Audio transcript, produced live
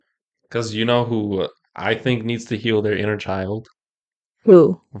Because you know who I think needs to heal their inner child?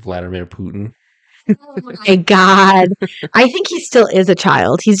 Who? Vladimir Putin. Oh my God. I think he still is a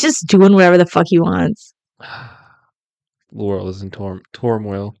child. He's just doing whatever the fuck he wants. The world is in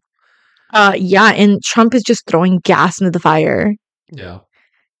turmoil. Yeah, and Trump is just throwing gas into the fire. Yeah.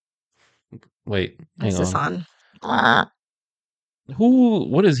 Wait, What's hang this on. on?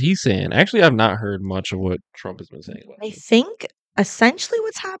 What is he saying? Actually, I've not heard much of what Trump has been saying about I this. think essentially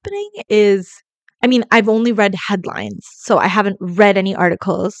what's happening is, I mean, I've only read headlines, so I haven't read any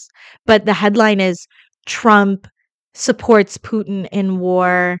articles, but the headline is Trump supports Putin in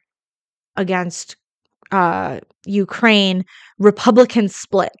war against Ukraine, Republicans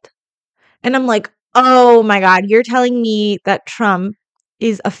split. And I'm like, oh my God, you're telling me that Trump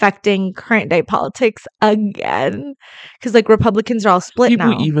is affecting current day politics again? Because like Republicans are all split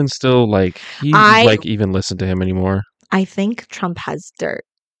People now. even still even listen to him anymore. I think Trump has dirt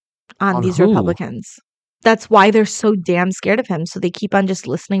on these who? Republicans. That's why they're so damn scared of him. So they keep on just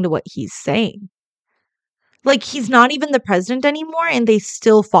listening to what he's saying. Like, he's not even the president anymore, and they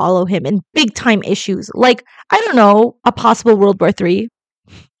still follow him in big time issues. Like, I don't know, a possible World War III.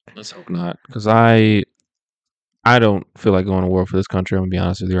 Let's hope not, because I don't feel like going to war for this country. I'm gonna be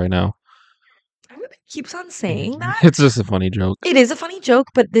honest with you right now. Everybody keeps on saying that. It's just a funny joke. It is a funny joke,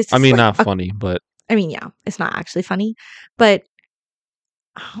 but this is I mean, like not funny, but I mean, yeah, it's not actually funny. But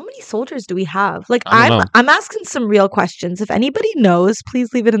how many soldiers do we have? Like, I don't know. I'm asking some real questions. If anybody knows,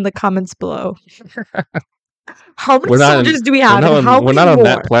 please leave it in the comments below. How many soldiers do we have? We're And how not many on more?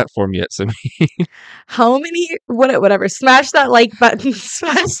 that platform yet, so How many? Whatever. Smash that like button.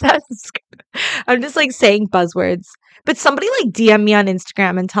 Smash that. I'm just like saying buzzwords. But somebody like DM me on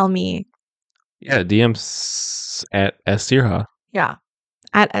Instagram and tell me. Yeah, DMs at Sirha. Yeah,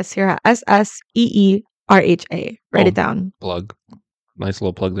 at Sirha. SSEERHA. Write it down. Plug. Nice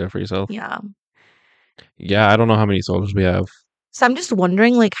little plug there for yourself. Yeah. Yeah, I don't know how many soldiers we have. So I'm just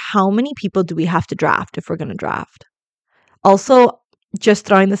wondering, like, how many people do we have to draft if we're going to draft? Also, just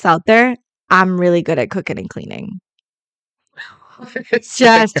throwing this out there, I'm really good at cooking and cleaning.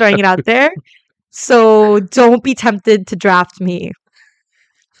 Just throwing it out there. So don't be tempted to draft me.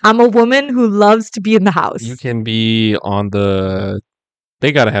 I'm a woman who loves to be in the house. You can be on the...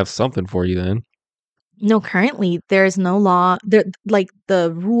 They got to have something for you then. No, currently there's no law. Like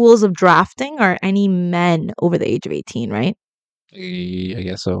the rules of drafting are any men over the age of 18, right? I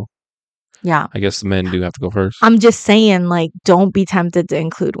guess so. Yeah. I guess the men do have to go first. I'm just saying, like, don't be tempted to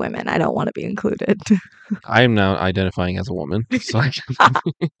include women. I don't want to be included. I am now identifying as a woman. So I can...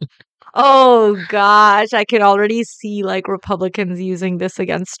 Oh gosh, I can already see like Republicans using this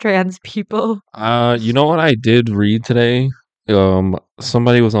against trans people. You know what I did read today?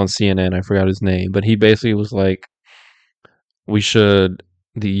 Somebody was on CNN, I forgot his name, but he basically was like, the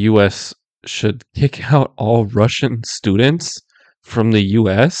US should kick out all Russian students from the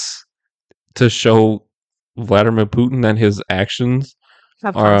US to show Vladimir Putin that his actions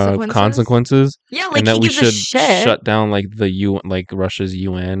are consequences. Yeah, like, and that he we gives a should shit. shut down like the UN, like Russia's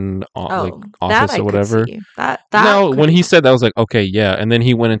UN like office or whatever. That No, when he said that, I was like, okay, yeah. And then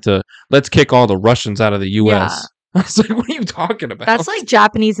he went into, let's kick all the Russians out of the US. I was like, what are you talking about? That's like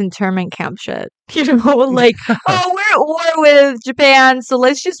Japanese internment camp shit. You know, like, oh, we're at war with Japan, so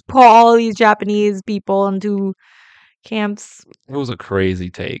let's just put all these Japanese people into camps. It was a crazy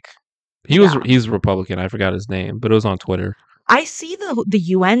take. He's Republican. I forgot his name, but it was on Twitter. I see the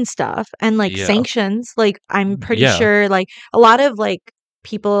UN stuff and like sanctions. Like, I'm pretty sure like a lot of like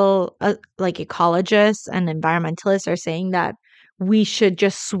people like ecologists and environmentalists are saying that we should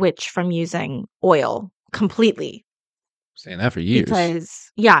just switch from using oil completely. Saying that for years.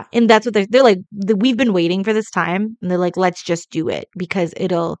 Because yeah, and that's what they're like, we've been waiting for this time, and they're like, let's just do it because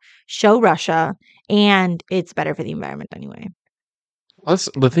it'll show Russia and it's better for the environment anyway. Plus,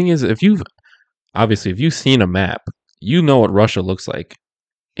 the thing is, if you've seen a map, you know what Russia looks like,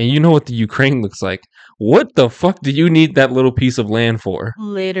 and you know what the Ukraine looks like. What the fuck do you need that little piece of land for?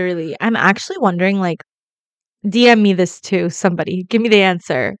 Literally. I'm actually wondering, like, DM me this too, somebody. Give me the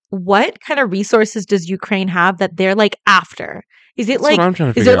answer. What kind of resources does Ukraine have that they're like after? Is it like,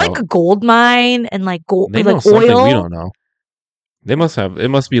 is there like a gold mine and like gold, like oil? We don't know. They must have. It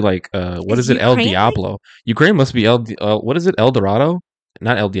must be like what is it? El Diablo. Ukraine must be what is it? El Dorado?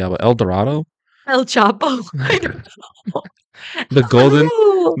 Not El Diablo. El Dorado. El Chapo.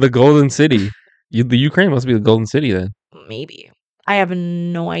 the golden city. The Ukraine must be the golden city then. Maybe. I have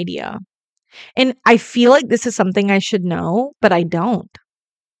no idea. And I feel like this is something I should know, but I don't.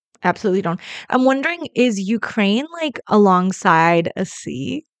 Absolutely don't. I'm wondering, is Ukraine like alongside a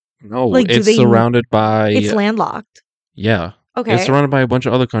sea? No, like, it's surrounded by... It's landlocked. Yeah. It's Okay. surrounded by a bunch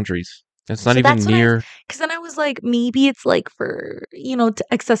of other countries. It's not So even that's what I was, near. because then I was like, maybe it's like for,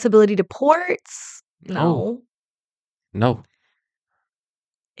 accessibility to ports. No, No, no,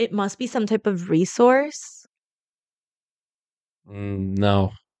 it must be some type of resource.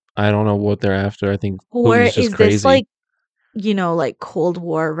 no. I don't know what they're after. I think Or Putin's just is this crazy. like, like Cold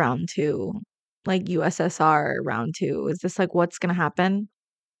War round two, like USSR round two? Is this like what's going to happen?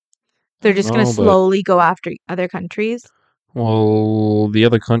 I They're don't just going to know, but slowly go after other countries. well, the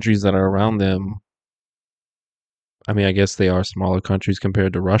other countries that are around them, I mean, I guess they are smaller countries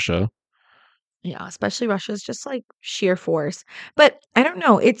compared to Russia. Yeah, especially Russia's just like sheer force. But I don't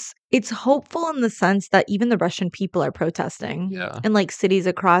know. It's hopeful in the sense that even the Russian people are protesting. Yeah. And like cities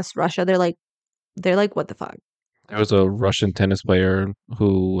across Russia, they're like, what the fuck? There was a Russian tennis player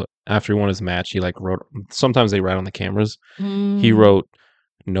who, after he won his match, he like wrote. Sometimes they write on the cameras. He Mm. wrote,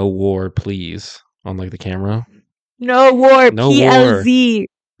 "No war, please," on like the camera. No war, No war. PLZ,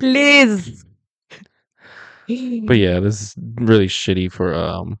 please. But yeah, this is really shitty for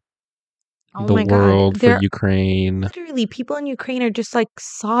Oh the my God. world, for They're Ukraine. literally people in Ukraine are just like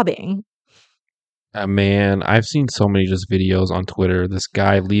sobbing Man, I've seen so many just videos on Twitter. This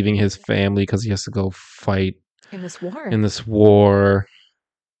guy leaving his family because he has to go fight in this war. in this war.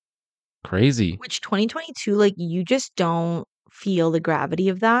 Crazy. Which 2022, like you just don't feel the gravity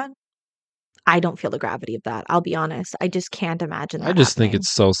of that. I don't feel the gravity of that. I'll be honest. I just can't imagine I that just think happening.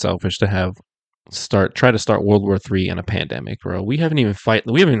 it's so selfish to try to start World War III in a pandemic, bro. We haven't even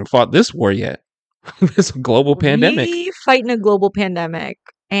fought this war yet. It's a global pandemic. We fighting a global pandemic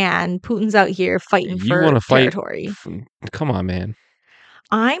and Putin's out here fighting You for want to fight? territory. Come on, man.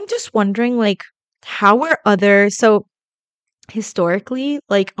 I'm just wondering like how are other so historically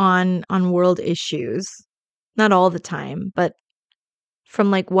like on world issues, not all the time, but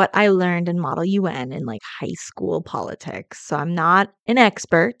from like what I learned in Model UN and like high school politics. So I'm not an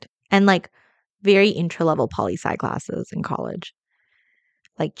expert and like very intra-level poli sci classes in college.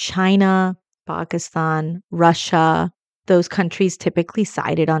 Like China, Pakistan, Russia, those countries typically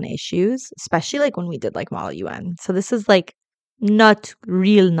sided on issues, especially like when we did like Model UN. So this is like not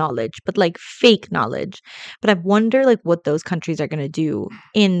real knowledge, but like fake knowledge. But I wonder like what those countries are going to do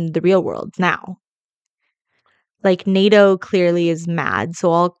in the real world now. Like NATO clearly is mad. So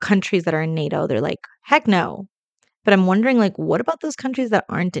all countries that are in NATO, they're like, heck no. But I'm wondering like what about those countries that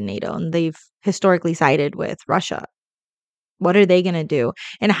aren't in NATO and they've historically sided with Russia? What are they going to do?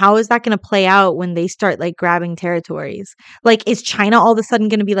 And how is that going to play out when they start like grabbing territories? Like, is China all of a sudden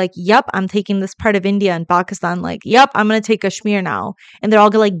going to be like, yep, I'm taking this part of India and Pakistan? Like, yep, I'm going to take Kashmir now. And they're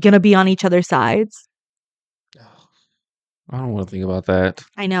all like going to be on each other's sides. I don't want to think about that.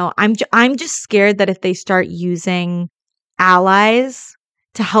 I know. I'm just scared that if they start using allies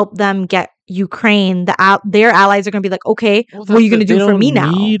to help them get Ukraine, their allies are going to be like, okay, Well, what are you going to do for me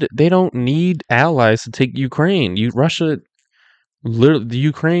now? They don't need allies to take Ukraine. Russia, literally, the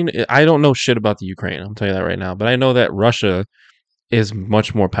Ukraine. I don't know shit about the Ukraine. I'll tell you that right now. But I know that Russia is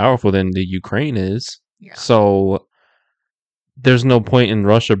much more powerful than the Ukraine is. Yeah. So there's no point in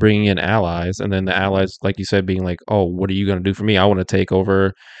Russia bringing in allies, and then the allies, like you said, being like, "Oh, what are you going to do for me? I want to take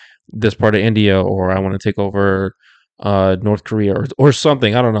over this part of India, or I want to take over North Korea, or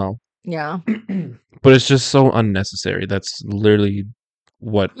something." I don't know. Yeah. But it's just so unnecessary. That's literally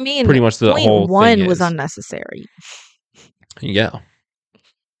what I mean, pretty much the point whole thing one was is. unnecessary. Yeah.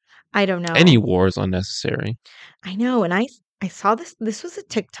 I don't know. Any war is unnecessary. I know, and I saw this was a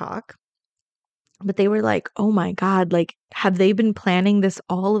TikTok, but they were like, "Oh my God, like have they been planning this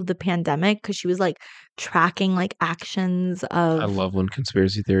all of the pandemic?" Because she was like tracking like actions I of love when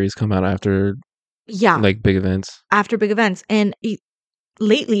conspiracy theories come out after yeah, like big events. after big events. And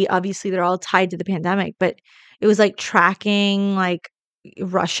lately, obviously they're all tied to the pandemic, but it was like tracking like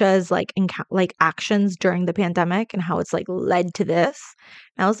Russia's like like actions during the pandemic and how it's like led to this.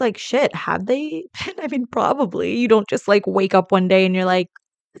 And I was like, shit, have they been? I mean, probably. You don't just like wake up one day and you're like,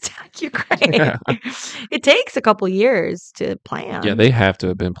 attack Ukraine. Yeah. It takes a couple years to Yeah, plan. they have to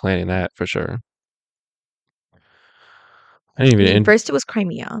have been planning that for sure. I didn't I mean, even first it was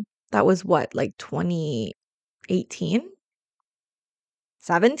Crimea. That was what, like 2018?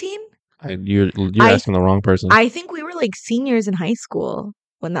 17? you're I asking the wrong person. I think we were like seniors in high school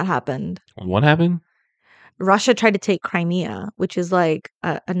when that happened. What happened? Russia tried to take Crimea, which is like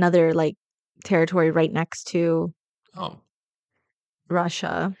another like territory right next to Oh,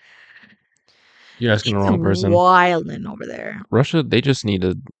 Russia. you're asking the It's wrong person. wilding over there. Russia, they just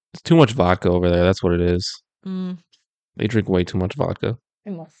too much vodka over there. That's what it is. Mm, They drink way too much vodka.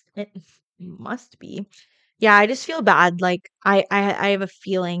 it must be. Yeah, I just feel bad. Like I have a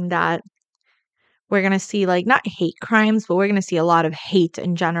feeling that we're going to see like not hate crimes, but we're going to see a lot of hate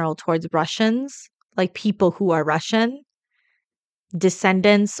in general towards Russians, like people who are Russian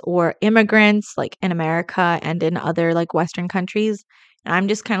descendants or immigrants like in America and in other like Western countries. And I'm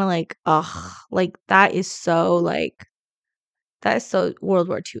just kind of like, ugh, like that is so World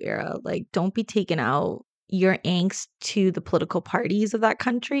War II era. Like, don't be taking out your angst to the political parties of that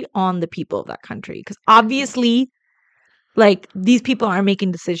country on the people of that country. Because obviously, like, these people aren't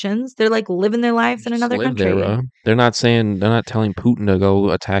making decisions. They're like living their lives in another country. There, they're not telling Putin to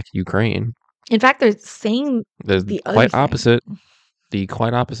go attack Ukraine. In fact, they're saying the quite opposite. The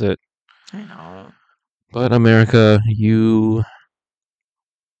quite opposite. I know. But America, you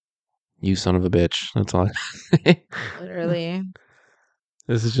son of a bitch. That's all. Literally.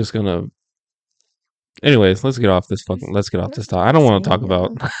 This is just gonna. Anyways, let's get off this Let's get off this talk. I don't want to talk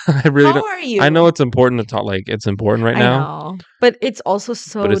about. I really don't. How are you? I know it's important to talk. Like it's important right now. Know, but it's also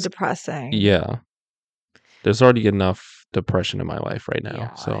so depressing. Yeah, there's already enough depression in my life right now.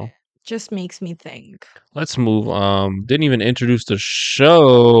 Yeah, so just makes me think. Let's move. Didn't even introduce the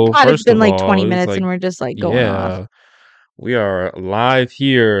show. God, it's been like 20 minutes and we're just like going off. We are live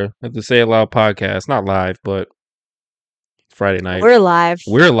here at the Say It Loud podcast. Not live, but Friday night. We're live.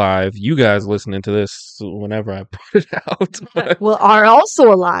 We're live. You guys listening to this whenever I put it out. Well, are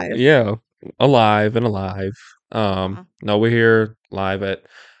also alive. Yeah, alive and alive. No, we're here live at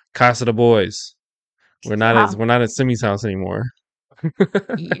Casa de Boys. We're not at Simi's house anymore.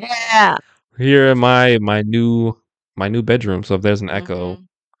 Yeah. Here in my new bedroom. So if there's an echo,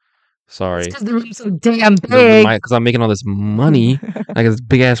 sorry. Because the room's so damn big. Because I'm making all this money. Like this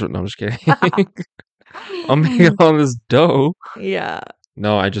big ass. No, I'm just kidding. I'm making all this dough. Yeah.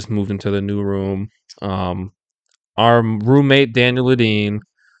 No, I just moved into the new room. Our roommate Daniel Ledeen,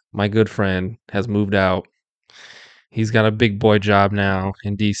 my good friend, has moved out. He's got a big boy job now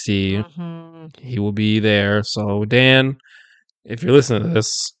in DC. He will be there. So Dan, if you're listening to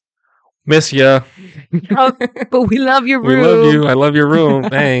this, miss ya. But we love your room. We love you. I love your room.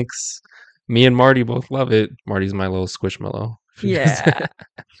 Thanks. Me and Marty both love it. Marty's my little squishmallow. Yeah.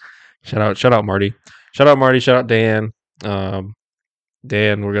 Shout out Marty. Shout out Marty. Shout out Dan.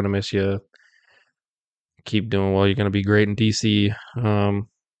 Dan, we're gonna miss you. Keep doing well. You're gonna be great in DC.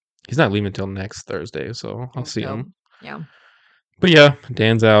 He's not leaving until next Thursday, so I'll see him. Yeah. But yeah,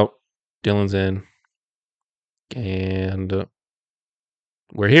 Dan's out. Dylan's in. And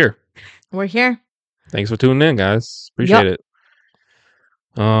we're here. We're here. Thanks for tuning in, guys. Appreciate it.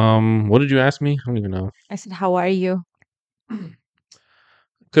 What did you ask me? I don't even know. I said, how are you?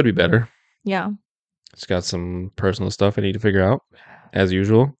 Could be better. Yeah. Just got some personal stuff I need to figure out, as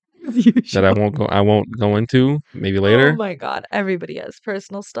usual. That I won't go into maybe later. Oh my god, everybody has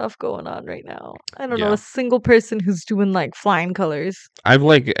personal stuff going on right now. I don't know a single person who's doing like flying colors. I've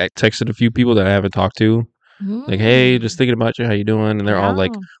like texted a few people that I haven't talked to. Like, hey, just thinking about you, how you doing? And they're all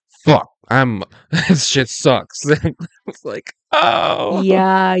like, fuck, this shit sucks. It's like, oh.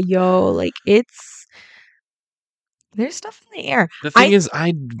 Yeah, yo, like there's stuff in the air. The thing is,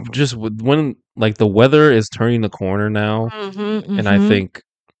 I just, when like the weather is turning the corner now, and I think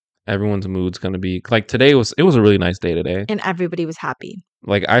everyone's mood's going to be, like today it was a really nice day today. And everybody was happy.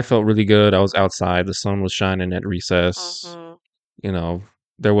 Like I felt really good. I was outside. The sun was shining at recess. You know,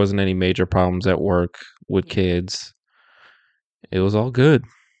 there wasn't any major problems at work with kids. It was all good.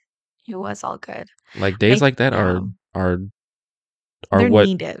 It was all good. Like days like that are what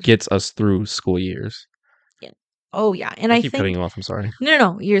needed. Gets us through school years. Yeah. Oh yeah, and I keep cutting you off. I'm sorry.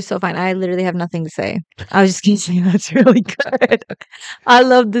 No, you're so fine. I literally have nothing to say. I was just gonna say that's really good. I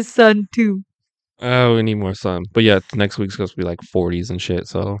love the sun too. Oh, we need more sun. But yeah, next week's supposed to be like 40s and shit.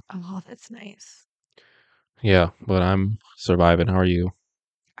 So. Oh, that's nice. Yeah, but I'm surviving. How are you?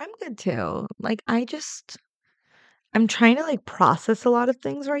 I'm good too. Like I'm trying to like process a lot of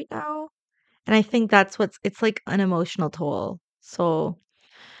things right now. And I think that's it's like an emotional toll. So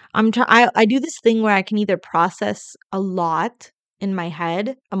I do this thing where I can either process a lot in my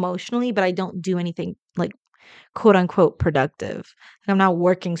head emotionally, but I don't do anything like quote unquote productive. Like I'm not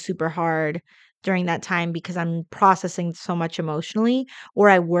working super hard during that time because I'm processing so much emotionally, or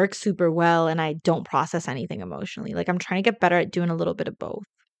I work super well and I don't process anything emotionally. Like I'm trying to get better at doing a little bit of both.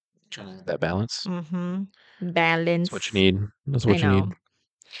 That balance. Balance. That's what you need. That's what you need.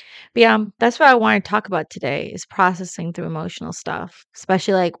 But yeah, that's what I want to talk about today is processing through emotional stuff,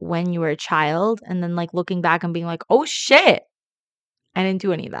 especially like when you were a child and then like looking back and being like, oh shit, I didn't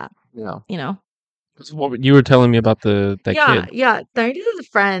do any of that. Yeah. You know? What you were telling me about that kid. Yeah. I did with a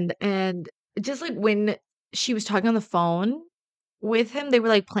friend, and just like when she was talking on the phone with him, they were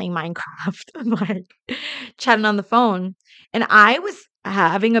like playing Minecraft and like chatting on the phone. And I was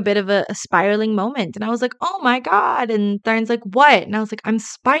having a bit of a spiraling moment. And I was like, oh my God. And Tharn's like, what? And I was like, I'm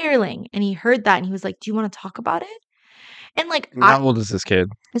spiraling. And he heard that and he was like, do you want to talk about it? And like, How old is this kid?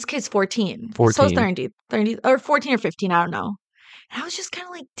 This kid's 14. 14. So is 30, or 14 or 15. I don't know. And I was just kind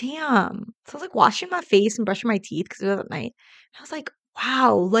of like, damn. So I was like washing my face and brushing my teeth because it was at night. And I was like,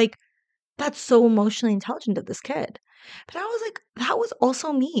 wow, like that's so emotionally intelligent of this kid. But I was like, that was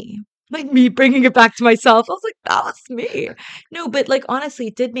also me. Like me bringing it back to myself. I was like, that was me. No, but like honestly,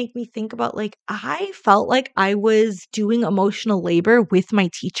 it did make me think about like I felt like I was doing emotional labor with my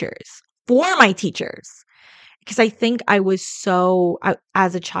teachers, for my teachers. Because I think I was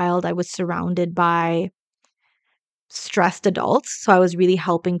as a child, I was surrounded by stressed adults. So I was really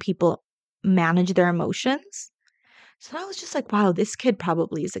helping people manage their emotions. So I was just like, wow, this kid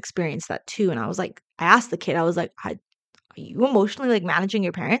probably has experienced that too. And I was like, I asked the kid, I was like, are you emotionally like managing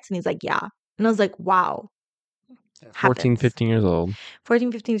your parents? And he's like, yeah. And I was like, wow, 14, happens. 15 years old.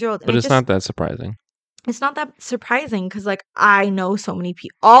 14, 15-year-old. But it's not that surprising. It's not that surprising because like I know so many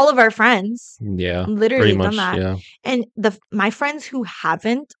people, all of our friends, yeah, literally done that. Yeah. And my friends who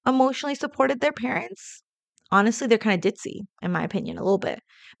haven't emotionally supported their parents, honestly, they're kind of ditzy, in my opinion, a little bit.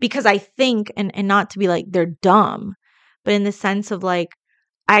 Because I think, and not to be like they're dumb, but in the sense of like,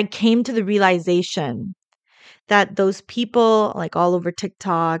 I came to the realization that those people like all over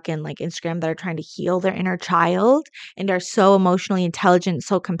TikTok and like Instagram that are trying to heal their inner child and are so emotionally intelligent,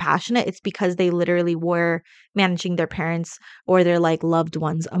 so compassionate, it's because they literally were managing their parents or their like loved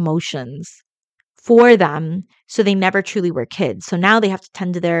ones' emotions for them. So they never truly were kids. So now they have to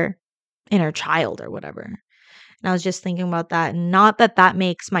tend to their inner child or whatever. And I was just thinking about that. And not that that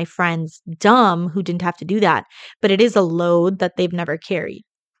makes my friends dumb who didn't have to do that, but it is a load that they've never carried.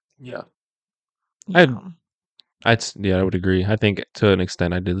 Yeah. Yeah. I would agree. I think to an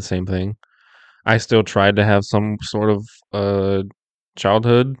extent I did the same thing. I still tried to have some sort of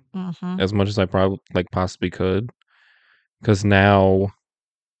childhood as much as I probably possibly could. Because now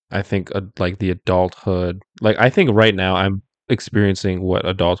I think like the adulthood, like I think right now I'm experiencing what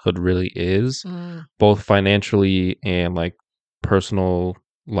adulthood really is, both financially and like personal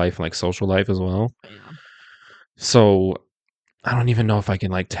life and like social life as well. Yeah. So I don't even know if I can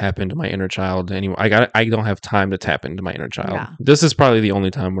like tap into my inner child anymore. I don't have time to tap into my inner child. Yeah. This is probably the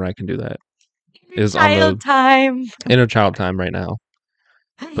only time where I can do that. Is on the inner child time right now.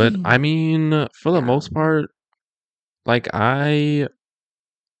 But I mean, for the most part, like I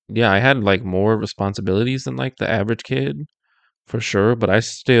had like more responsibilities than like the average kid for sure, but I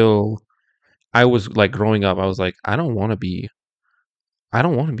was like growing up, I was like, I don't want to be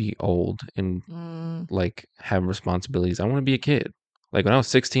old and like have responsibilities. I want to be a kid. Like when I was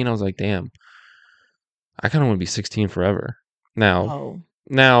 16, I was like, damn, I kind of want to be 16 forever. Now,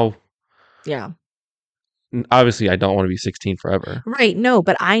 Yeah. Obviously I don't want to be 16 forever. Right. No,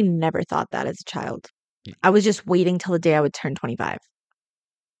 but I never thought that as a child. I was just waiting till the day I would turn 25.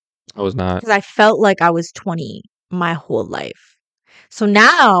 I was not. Because I felt like I was 20 my whole life. So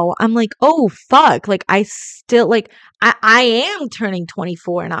now I'm like, oh, fuck. Like, I still, like, I am turning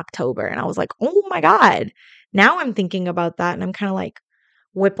 24 in October. And I was like, oh my God. Now I'm thinking about that and I'm kind of like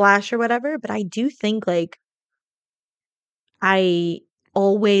whiplash or whatever. But I do think, like, I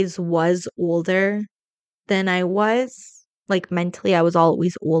always was older than I was. Like, mentally, I was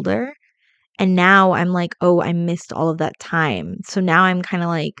always older. And now I'm like, oh, I missed all of that time. So now I'm kind of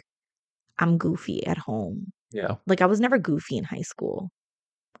like, I'm goofy at home. Yeah. Like I was never goofy in high school.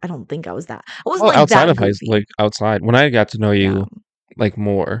 I don't think I was that. I wasn't Well, like outside that of high goofy. like outside when I got to know you like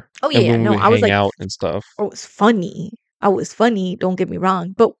more. Oh and yeah, when no, we I was hang like, out and stuff. I was funny. I was funny. Don't get me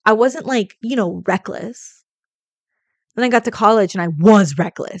wrong, but I wasn't like reckless. Then I got to college and I was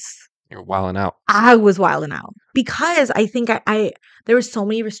reckless. You're wilding out. I was wilding out because I think I there were so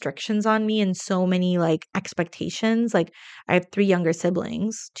many restrictions on me and so many like expectations. Like I have 3 younger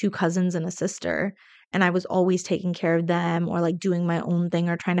siblings, 2 cousins and a sister, and I was always taking care of them or like doing my own thing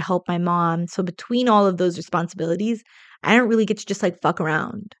or trying to help my mom. So between all of those responsibilities, I didn't really get to just like fuck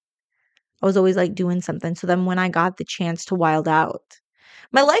around. I was always like doing something. So then when I got the chance to wild out,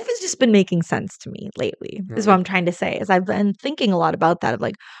 my life has just been making sense to me lately, is what I'm trying to say. Is I've been thinking a lot about that of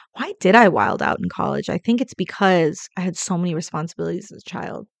like, why did I wild out in college? I think it's because I had so many responsibilities as a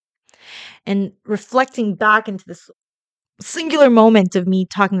child. And reflecting back into this singular moment of me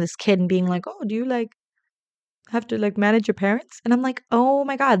talking to this kid and being like, oh, do you like have to like manage your parents? And I'm like, oh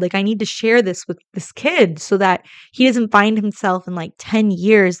my God, like I need to share this with this kid so that he doesn't find himself in like 10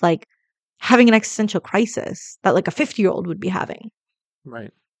 years like having an existential crisis that like a 50-year-old would be having.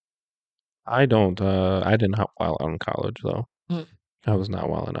 Right. I didn't wild out in college though. Mm. I was not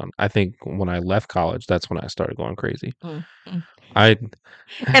wilding out. I think when I left college, that's when I started going crazy. Mm. I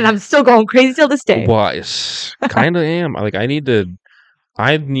And I'm still going crazy till this day. well, kind of am. Like I need to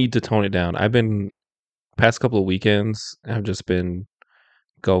tone it down. I've been past couple of weekends. I've just been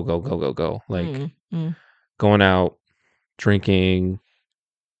go go go go go. Like going out, drinking.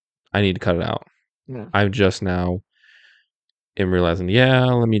 I need to cut it out. Yeah. I'm just now am realizing, yeah,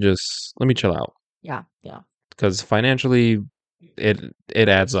 let me chill out. Yeah. Yeah. Because financially, it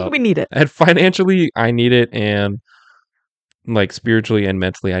adds up. We need it. And financially, I need it, and like spiritually and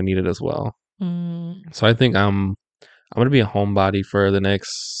mentally, I need it as well. So I think I'm gonna be a homebody for the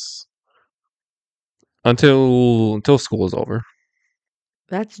next until school is over.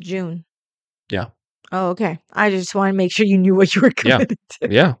 That's June. Yeah. Oh, okay. I just want to make sure you knew what you were committed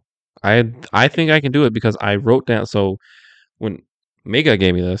to. Yeah. I think I can do it because I wrote down. So when Mega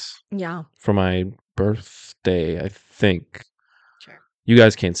gave me this, for my birthday, I think. Sure. You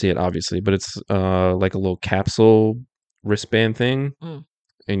guys can't see it obviously, but it's like a little capsule wristband thing,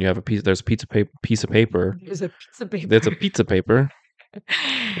 and you have there's a piece of paper. There's a piece of paper. There's a pizza paper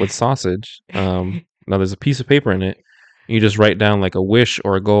with sausage. Now there's a piece of paper in it. You just write down like a wish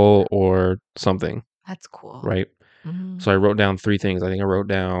or a goal or something. That's cool. Right. So I wrote down 3 things. I think I wrote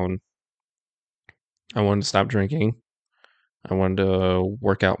down I wanted to stop drinking. I wanted to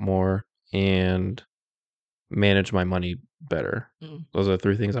work out more and manage my money better. Those are the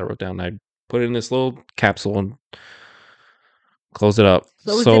 3 things I wrote down. I put it in this little capsule and close it up.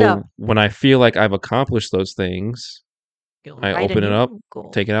 When I feel like I've accomplished those things, I open it up,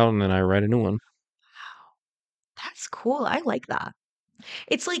 take it out, and then I write a new one. Wow. That's cool. I like that.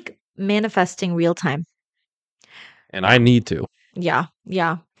 It's like manifesting real time. And I need to. Yeah.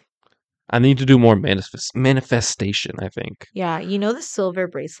 Yeah. I need to do more manifestation, I think. Yeah. You know the silver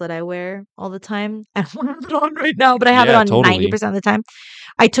bracelet I wear all the time? I don't have it on right now, but I have it on 90% of the time.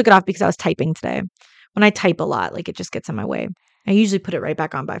 I took it off because I was typing today. When I type a lot, like it just gets in my way. I usually put it right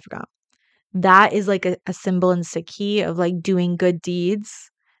back on, but I forgot. That is like a symbol in Sikhi of like doing good deeds.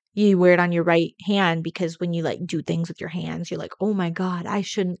 You wear it on your right hand because when you like do things with your hands, you're like, oh my God, I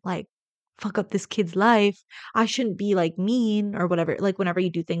shouldn't like fuck up this kid's life. I shouldn't be like mean or whatever. Like whenever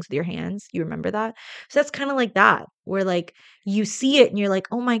you do things with your hands, you remember that. So that's kind of like that, where like you see it and you're like,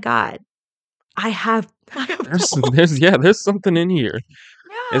 oh my God, I have there's something in here.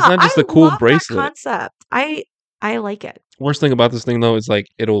 Yeah, it's not just a cool bracelet. That concept. I like it. Worst thing about this thing though is like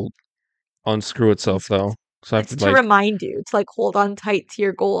it'll unscrew itself though. So it's to remind you. It's like hold on tight to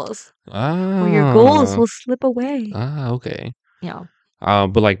your goals. Or your goals will slip away. Okay. Yeah.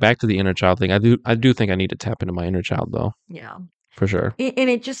 But like back to the inner child thing, I do think I need to tap into my inner child though. Yeah. For sure. And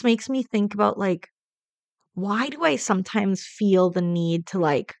it just makes me think about like, why do I sometimes feel the need to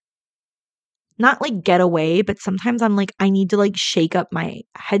like not like get away, but sometimes I'm like, I need to like shake up my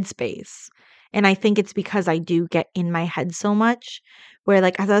headspace. And I think it's because I do get in my head so much where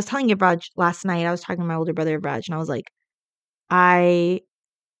like, as I was telling you, Raj, last night, I was talking to my older brother, Raj, and I was like, I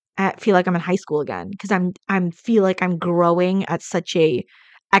feel like I'm in high school again because I'm feel like I'm growing at such a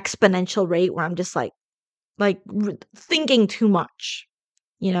exponential rate where I'm just like thinking too much,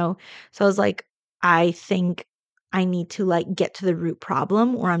 you know? So I was like, I think I need to like get to the root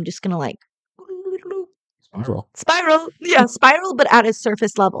problem or I'm just going to like spiral. Yeah, spiral, but at a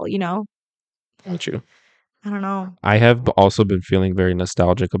surface level, you know? Got you. I don't know. I have also been feeling very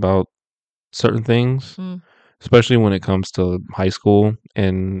nostalgic about certain things, especially when it comes to high school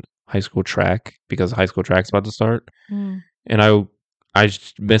and high school track, because high school track's about to start. And I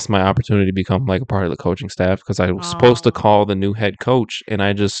missed my opportunity to become like a part of the coaching staff because I was supposed to call the new head coach and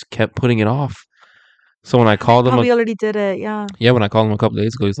I just kept putting it off. So when I called him, we already did it. Yeah. Yeah. When I called him a couple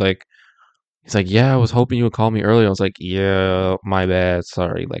days ago, he's like, yeah, I was hoping you would call me earlier. I was like, yeah, my bad.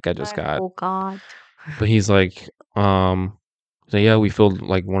 Sorry. Like I just got. Oh God. But he's like, so yeah, we filled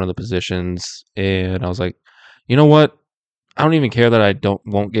like one of the positions, and I was like, you know what? I don't even care that I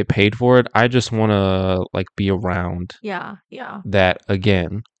won't get paid for it. I just want to like be around. Yeah, yeah. That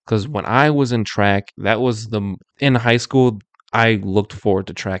again, because when I was in track, that was in high school. I looked forward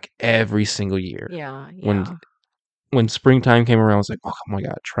to track every single year. Yeah, yeah. When springtime came around, I was like, oh my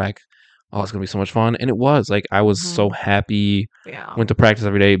God, track. Oh, it's gonna be so much fun, and it was like I was so happy. Yeah. Went to practice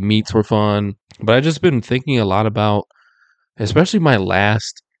every day. Meets were fun, but I just been thinking a lot about, especially my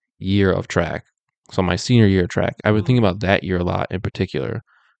last year of track. So my senior year of track, I've been thinking about that year a lot in particular,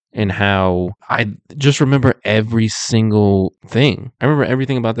 and how I just remember every single thing. I remember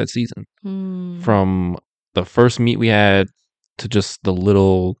everything about that season, from the first meet we had to just the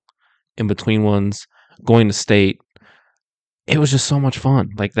little in between ones, going to state. It was just so much fun.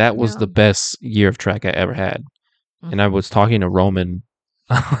 Like that was the best year of track I ever had. and I was talking to Roman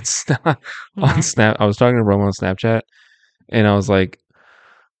on Yeah. Snap. I was talking to Roman on Snapchat, and I was like,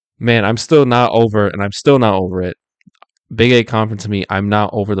 "Man, I'm still not over, and I'm still not over it." Big A conference to me, I'm not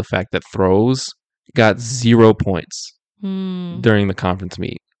over the fact that throws got 0 points Mm. during the conference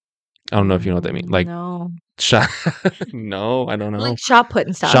meet. I don't know if you know what that means. Like No. shot, no, I don't know. Like shot put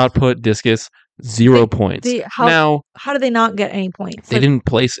and stuff. Shot put, discus, 0 points. Now how do they not get any points? they Like, didn't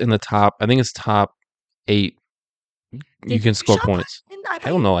place in the top. I think it's top 8. You did can you score shot put? points. I thought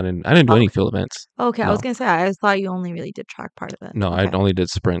Hell you. no, I didn't. I didn't do Oh, any field events. okay. I was No, gonna say I just thought you only really did track part of it. no, I Okay. only did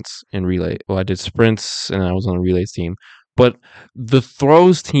sprints and relay. Well, I did sprints and I was on the relays team. But the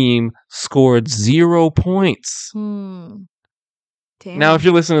throws team scored 0 points. Hmm. Now, if Damn.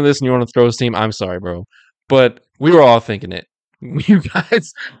 you're listening to this and you're on a throws team, I'm sorry, bro. But we were all thinking it. You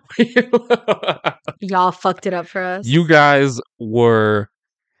guys, Y'all fucked it up for us. you guys were.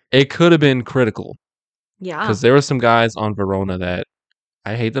 It could have been critical Yeah. because there were some guys on Verona that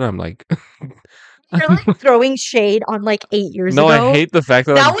I hate that I'm like. You're like throwing shade on like 8 years No, ago. I hate the fact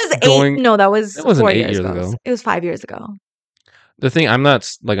that That I'm was going. 8. No, that was It wasn't 4 8 years years ago. ago. It was 5 years ago. The thing, I'm not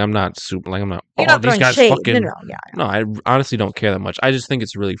super like I'm not. You're Oh, not these throwing guys shade. fucking. No, yeah. No, I honestly don't care that much. I just think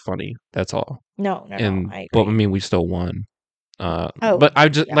it's really funny. That's all. No, And I but I agree. mean, we still won. Oh, But I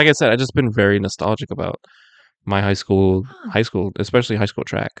just yeah. like I said, I just been very nostalgic about my high school, especially high school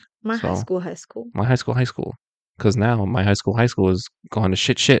track. My high So school. my high school, because now my high school is gone to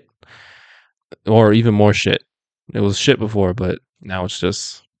shit, or even more shit. It was shit before, but now it's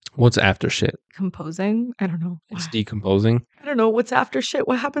just what's after shit. Composing? I don't know. It's decomposing. I don't know what's after shit.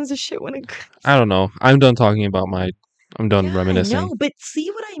 What happens to shit when it I don't know. I'm done talking about my. I'm done Yeah, reminiscing. no, but see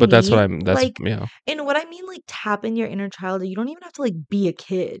what I But that's what mean? I'm. That's Like, yeah. and what I mean, like, tap in your inner child. You don't even have to like be a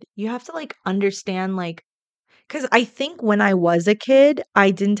kid. You have to like understand, like, because I think when I was a kid,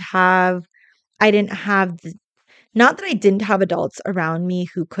 I didn't have not that I didn't have adults around me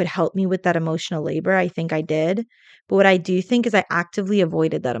who could help me with that emotional labor. I think I did. But what I do think is I actively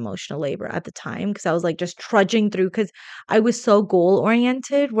avoided that emotional labor at the time because I was like just trudging through because I was so goal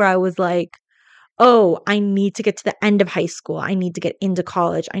oriented where I was like, oh, I need to get to the end of high school. I need to get into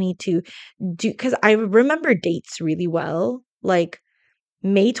college. I need to do, because I remember dates really well. Like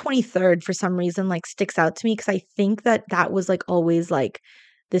May 23rd, for some reason, like sticks out to me because I think that that was like always like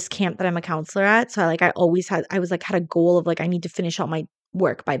this camp that I'm a counselor at. So I always had, I was like, had a goal of like, I need to finish all my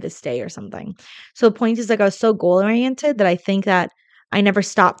work by this day or something. So the point is like, I was so goal oriented that I think that I never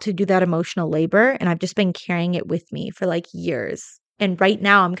stopped to do that emotional labor. And I've just been carrying it with me for like years. And right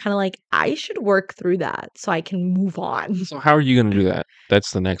now I'm kind of like, I should work through that so I can move on. So how are you gonna do that?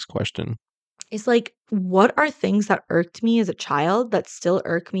 That's the next question. It's like, what are things that irked me as a child that still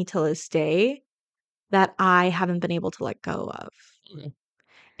irk me till this day that I haven't been able to let go of? Okay.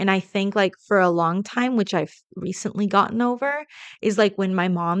 And I think, like, for a long time, which I've recently gotten over, is like when my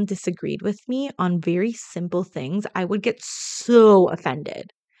mom disagreed with me on very simple things, I would get so offended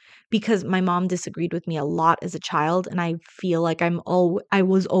because my mom disagreed with me a lot as a child. And I feel like I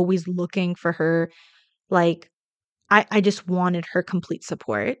was always looking for her, like, I just wanted her complete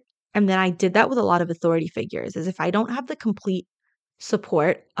support. And then I did that with a lot of authority figures, is if I don't have the complete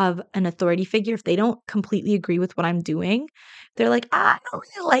support of an authority figure, if they don't completely agree with what I'm doing, they're like, I don't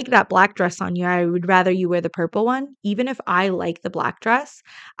really like that black dress on you. I would rather you wear the purple one. Even if I like the black dress,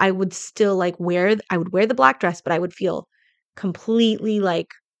 I would still like I would wear the black dress, but I would feel completely like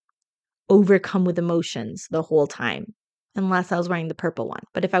overcome with emotions the whole time. Unless I was wearing the purple one.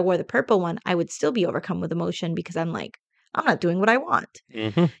 But if I wore the purple one, I would still be overcome with emotion because I'm like, I'm not doing what I want.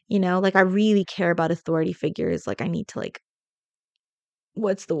 Mm-hmm. You know, like I really care about authority figures. Like I need to like,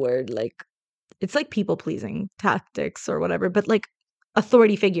 what's the word? Like it's like people pleasing tactics or whatever, but like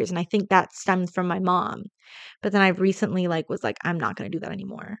authority figures. And I think that stems from my mom. But then I've recently like was like, I'm not gonna do that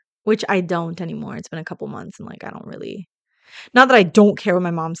anymore. Which I don't anymore. It's been a couple months and like I don't really, not that I don't care what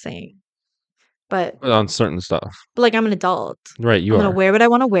my mom's saying, but On certain stuff, like I'm an adult. right? You I'm gonna are. wear what I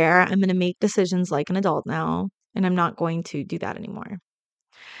want to wear. I'm gonna make decisions like an adult now, and I'm not going to do that anymore.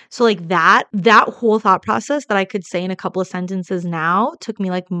 So like that whole thought process that I could say in a couple of sentences now took me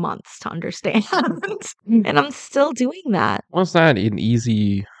like months to understand. And I'm still doing that. Well, it's not an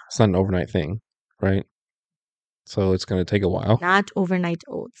easy. It's not an overnight thing, right? So it's gonna take a while. Not overnight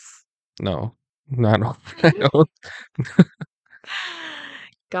oats. No, not overnight.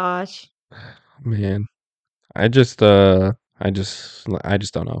 Gosh. Man, I just don't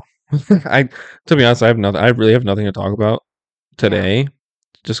know. I to be honest, I have nothing. I really have nothing to talk about Yeah. today,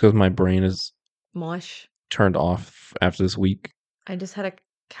 just because my brain is Mush. turned off after this week. I just had a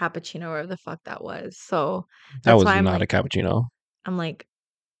cappuccino, wherever the fuck that was. So That that's was why I'm not a like, cappuccino. I'm like,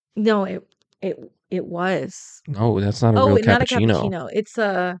 no, It was. No, that's not a Oh, real not a cappuccino. cappuccino. It's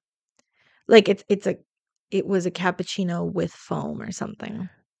a like it was a cappuccino with foam or something.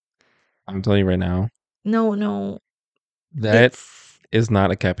 I'm telling you right now, No, no. that It's is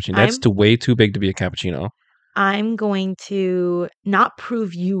not a cappuccino. That's I'm too way too big to be a cappuccino. I'm going to not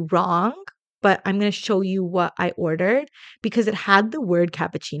prove you wrong, but I'm going to show you what I ordered because it had the word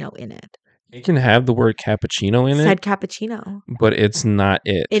cappuccino in it. It can have the word cappuccino It in it, said cappuccino. but it's not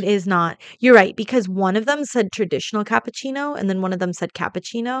it. It is not. You're right, because one of them said traditional cappuccino and then one of them said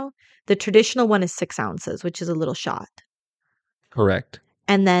cappuccino. The traditional one is 6 ounces, which is a little shot. Correct.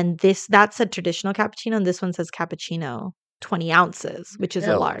 And then that said traditional cappuccino, and this one says cappuccino 20 ounces, which is a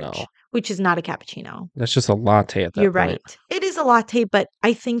Hell large, no. which is not a cappuccino. That's just a latte at You're that point. right. It is a latte, but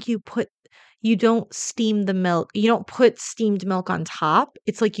I think you don't steam the milk. You don't put steamed milk on top.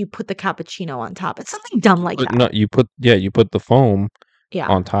 It's like you put the cappuccino on top. It's something dumb like But that. no, you put the foam Yeah.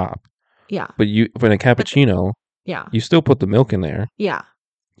 on top. Yeah. But for a cappuccino, Yeah. you still put the milk in there. Yeah.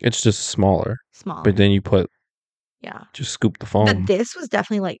 It's just smaller. Smaller. But then you Yeah. just scoop the But foam. this was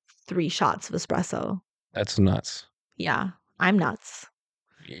definitely like 3 shots of espresso. That's nuts. Yeah. I'm nuts.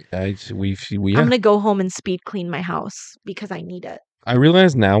 I'm gonna go home and speed clean my house because I need it. I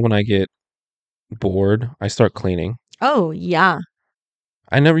realize now when I get bored, I start cleaning. Oh, yeah.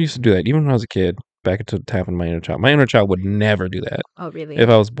 I never used to do that. Even when I was a kid, back into tapping my inner child. My inner child would never do that. Oh, really? If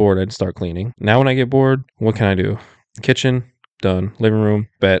I was bored, I'd start cleaning. Now when I get bored, what can I do? Kitchen, done. Living room,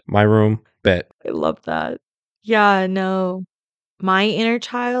 bet. My room, bet. I love that. Yeah, no. My inner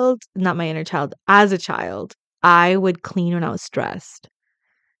child, not my inner child, as a child, I would clean when I was stressed.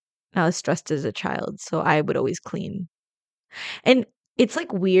 I was stressed as a child, so I would always clean. And it's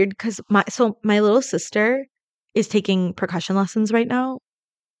like weird because my little sister is taking percussion lessons right now,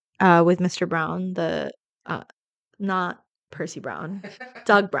 with Mr. Brown, not Percy Brown,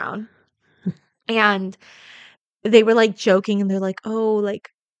 Doug Brown. And they were like joking and they're like, oh, like,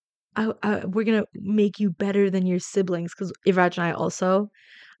 we're gonna make you better than your siblings because Ivraj and I also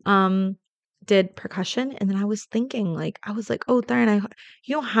did percussion. And then I was thinking, like, I was like, oh, Darren,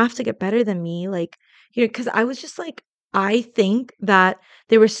 you don't have to get better than me, like, because I was just like, I think that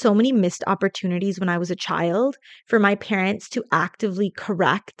there were so many missed opportunities when I was a child for my parents to actively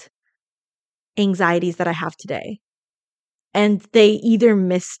correct anxieties that I have today. And they either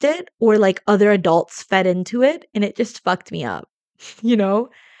missed it or like other adults fed into it and it just fucked me up. You know?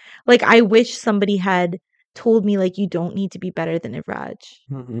 Like I wish somebody had told me like you don't need to be better than Ivraj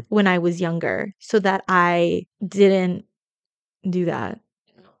when I was younger so that I didn't do that.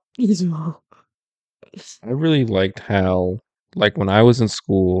 I really liked how, like, when I was in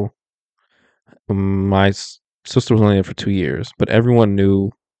school, my sister was only there for 2 years, but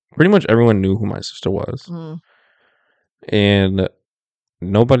pretty much everyone knew who my sister was. And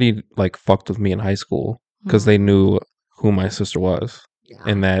nobody, like, fucked with me in high school because they knew who my sister was. Yeah.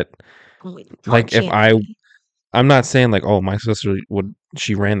 And that, Oh, like, if I'm not saying, like, oh, my sister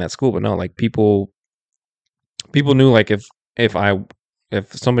she ran that school, but no, like, people knew, like, if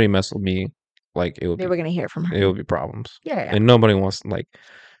somebody messed with me, like, they were gonna hear from her. it would be problems. Yeah. And nobody wants, like,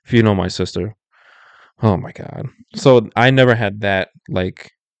 if you know my sister, oh my God. So I never had that, like,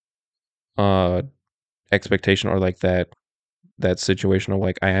 expectation or like that situation of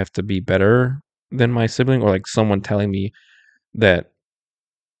like I have to be better than my sibling or like someone telling me that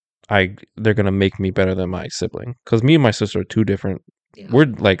they're gonna make me better than my sibling. Because me and my sister are two different. Yeah. We're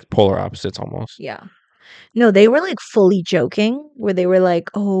like polar opposites almost. Yeah. No, they were like fully joking where they were like,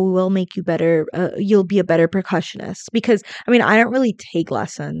 oh, we'll make you better. You'll be a better percussionist. Because, I mean, I don't really take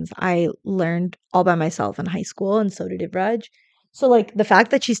lessons. I learned all by myself in high school and so did Ivraj. So, like, the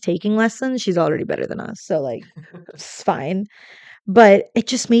fact that she's taking lessons, she's already better than us. So, like, it's fine. But it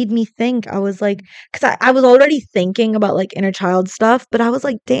just made me think. I was like, because I was already thinking about like inner child stuff, but I was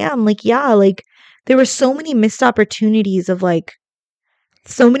like, damn, like, yeah, like, there were so many missed opportunities of like,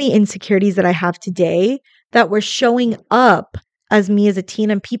 so many insecurities that I have today that were showing up as me as a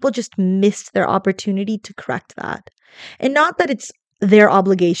teen, and people just missed their opportunity to correct that. And not that it's their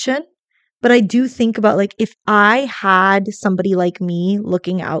obligation, but I do think about like if I had somebody like me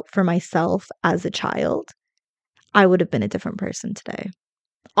looking out for myself as a child, I would have been a different person today.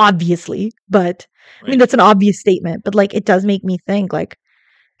 Obviously, but I mean that's an obvious statement, but like it does make me think like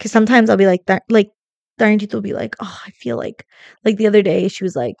because sometimes I'll be like that, like Darnjit will be like, oh, I feel like the other day she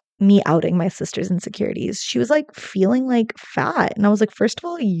was like me outing my sister's insecurities. She was like feeling like fat. And I was like, first of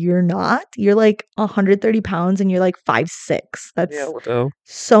all, you're not. You're like 130 pounds and you're like 5'6". That's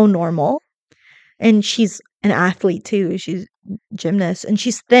so normal. And she's an athlete too. She's gymnast and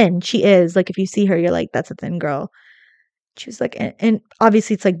she's thin. She is. Like if you see her, you're like, that's a thin girl. She was like, and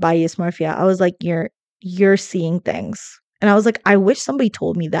obviously it's like body dysmorphia. I was like, you're seeing things. And I was like, I wish somebody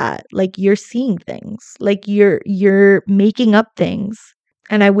told me that. Like, you're seeing things. Like, you're making up things.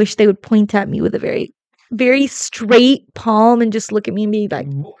 And I wish they would point at me with a very, very straight palm and just look at me and be like,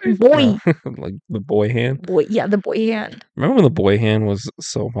 boy. Like the boy hand. Boy, yeah, the boy hand. Remember when the boy hand was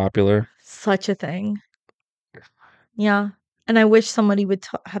so popular? Such a thing. Yeah. And I wish somebody would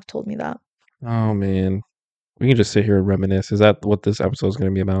have told me that. Oh man. We can just sit here and reminisce. Is that what this episode is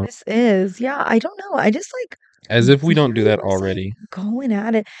going to be about? This is. Yeah, I don't know. I just like as if we don't do that already. Like, going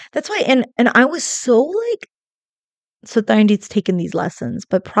at it. That's why and I was so like so Tharndeet's taken these lessons,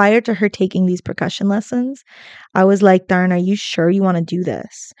 but prior to her taking these percussion lessons, I was like, Tharn, are you sure you want to do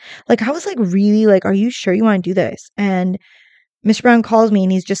this? Like, I was like, really, like, are you sure you want to do this? And Mr. Brown calls me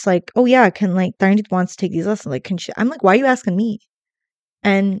and he's just like, oh yeah, can like Tharndeet wants to take these lessons. Like, can she? I'm like, why are you asking me?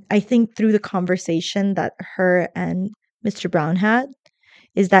 And I think through the conversation that her and Mr. Brown had,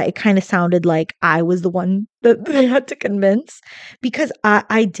 is that it kind of sounded like I was the one that they had to convince, because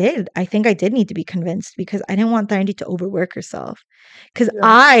I think I did need to be convinced, because I didn't want Tharndeet to overwork herself, because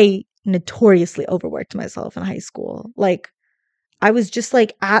I notoriously overworked myself in high school. Like, I was just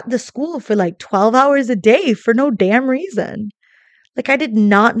like at the school for like 12 hours a day for no damn reason. Like, I did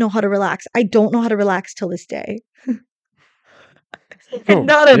not know how to relax. I don't know how to relax till this day. And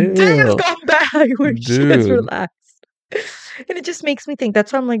not a day has gone by where she has relaxed. And it just makes me think.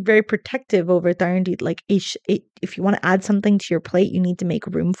 That's why I'm like very protective over Tharndeet. Like, if you want to add something to your plate, you need to make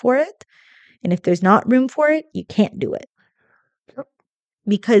room for it. And if there's not room for it, you can't do it.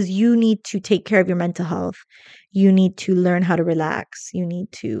 Because you need to take care of your mental health. You need to learn how to relax. You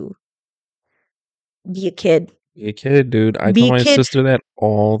need to be a kid. Be a kid, dude. I tell my sister that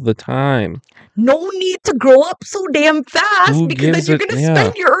all the time. No need to grow up so damn fast, because then you're going to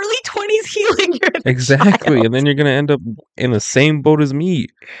spend your early 20s healing your exactly child. And then you're going to end up in the same boat as me,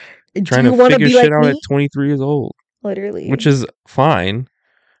 trying to figure shit out at 23 years old. Literally. Which is fine,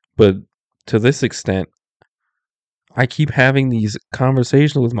 but to this extent, I keep having these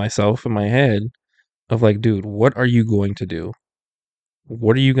conversations with myself in my head of like, dude, what are you going to do?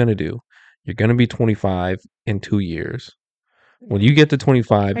 What are you going to do? You're going to be 25 in 2 years. When you get to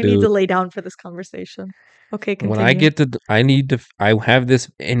 25, I need to lay down for this conversation. Okay, continue. When I get to, I have this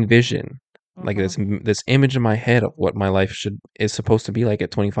envision, like this image in my head of what my life is supposed to be like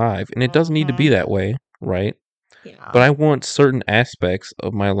at 25. And it doesn't need to be that way, right? Yeah. But I want certain aspects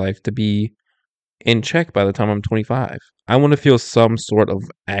of my life to be in check by the time I'm 25. I want to feel some sort of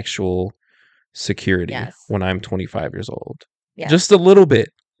actual security when I'm 25 years old. Yes. Just a little bit.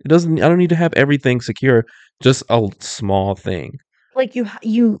 I don't need to have everything secure, just a small thing. Like,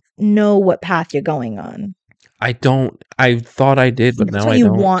 you know what path you're going on. I thought I did, but now I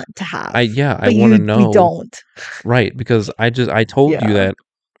don't. You want to have. I want to know. You don't. Right, because I told you that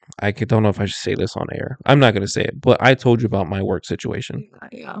I don't know if I should say this on air. I'm not going to say it, but I told you about my work situation.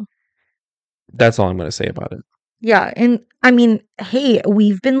 Yeah. That's all I'm going to say about it. Yeah, and I mean, hey,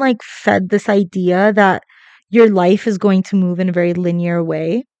 we've been like fed this idea that your life is going to move in a very linear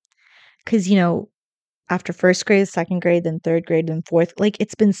way. Because, after first grade, second grade, then third grade, then fourth, like,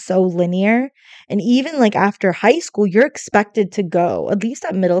 it's been so linear. And even like after high school, you're expected to go, at least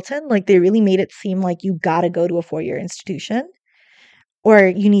at Middleton, like they really made it seem like you got to go to a 4-year institution, or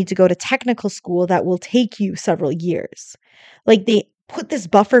you need to go to technical school that will take you several years. Like, they put this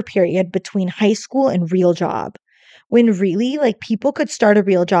buffer period between high school and real job, when really, like, people could start a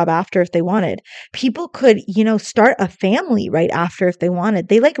real job after if they wanted. People could, start a family right after if they wanted.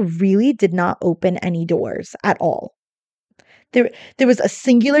 They like really did not open any doors at all. There was a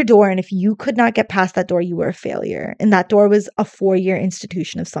singular door, and if you could not get past that door, you were a failure. And that door was a 4-year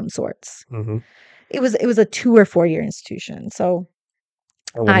institution of some sorts. Mm-hmm. It was a 2 or 4-year institution. So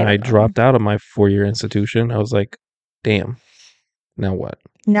when I dropped out of my 4-year institution, I was like, damn, now what?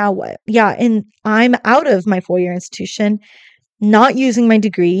 Now what? Yeah, and I'm out of my 4-year institution, not using my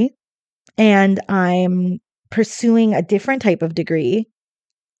degree, and I'm pursuing a different type of degree.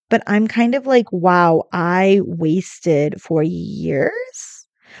 But I'm kind of like, wow, I wasted 4 years.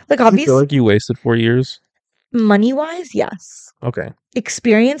 Like, obviously, you feel like you wasted 4 years? Money-wise, yes. Okay.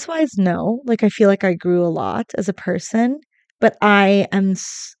 Experience-wise, no. Like, I feel like I grew a lot as a person, but I am.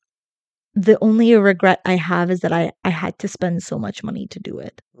 The only regret I have is that I had to spend so much money to do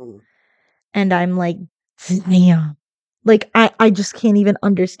it. And I'm like, damn. Like, I just can't even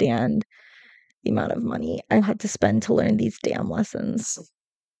understand the amount of money I had to spend to learn these damn lessons.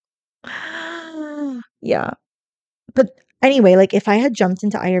 Yeah. But anyway, like, if I had jumped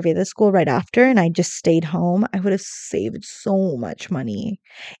into Ayurveda school right after and I just stayed home, I would have saved so much money.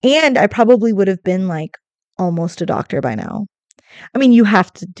 And I probably would have been like almost a doctor by now. I mean, you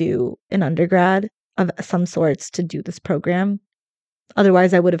have to do an undergrad of some sorts to do this program.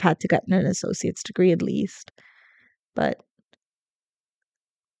 Otherwise, I would have had to get an associate's degree at least. But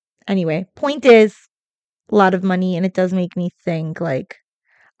anyway, point is, a lot of money, and it does make me think, like,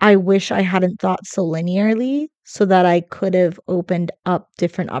 I wish I hadn't thought so linearly so that I could have opened up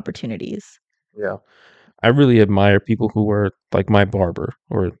different opportunities. Yeah. I really admire people who were like my barber,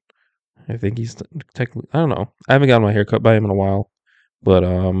 or I think he's technically, I don't know. I haven't gotten my hair cut by him in a while, but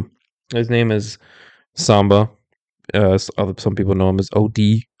his name is Samba. Some people know him as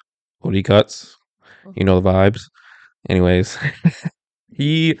OD Cuts. You know the vibes. Anyways,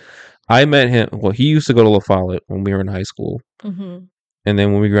 I met him. Well, he used to go to La Follette when we were in high school, Mm-hmm. and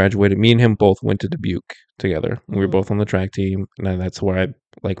then when we graduated, me and him both went to Dubuque together. We were both on the track team, and that's where I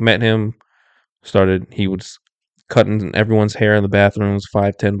like met him. He was cutting everyone's hair in the bathrooms,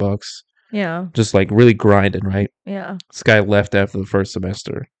 $5-10. Yeah. Just like really grinding, right? Yeah. This guy left after the first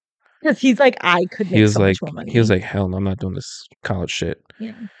semester. Because he's like, I could make so much more money. He was like, hell no, I'm not doing this college shit.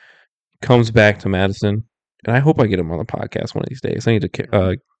 Yeah. Comes back to Madison, and I hope I get him on the podcast one of these days. I need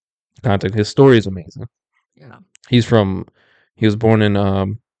to contact. His story is amazing. Yeah. He was born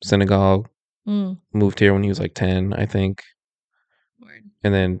in Senegal, moved here when he was like 10, I think. Word.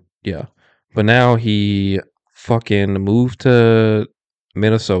 And then, yeah. But now he fucking moved to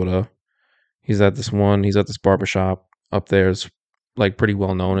Minnesota. He's at this barbershop up there. It's like pretty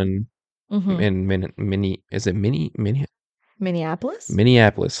well known in Minneapolis?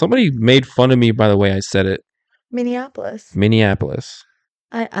 Minneapolis. Somebody made fun of me by the way I said it. Minneapolis.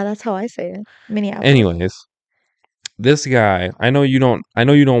 That's how I say it. Minneapolis. Anyways, this guy, I know you don't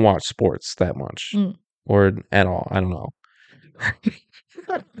watch sports that much or at all. I don't know.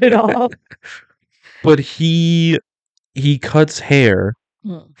 Not at all. But he cuts hair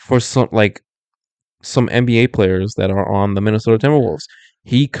for some NBA players that are on the Minnesota Timberwolves.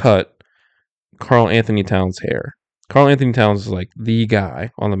 He cut Karl-Anthony Towns' hair. Karl-Anthony Towns is like the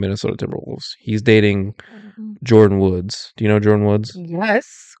guy on the Minnesota Timberwolves. He's dating Jordan Woods. Do you know Jordan Woods?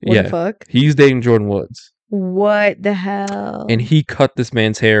 Yes. What the fuck? He's dating Jordan Woods. What the hell? And he cut this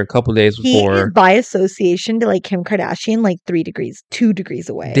man's hair a couple days before. He is by association to like Kim Kardashian, like 2 degrees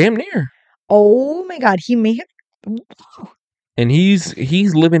away. Damn near. Oh my god, he may have. And he's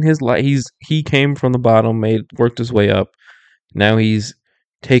living his life. He came from the bottom, worked his way up. Now he's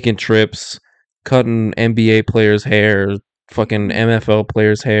taking trips, cutting NBA players' hair, fucking MFL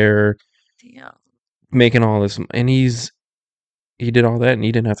players' hair. Damn. Making all this, and he did all that, and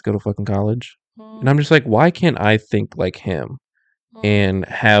he didn't have to go to fucking college. And I'm just like, why can't I think like him and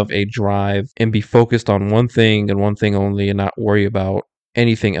have a drive and be focused on one thing and one thing only and not worry about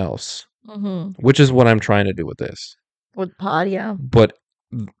anything else? Which is what I'm trying to do with this. With pod, yeah. But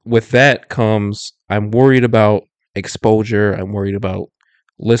with that comes, I'm worried about exposure. I'm worried about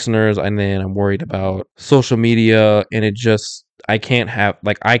listeners, and then I'm worried about social media. And I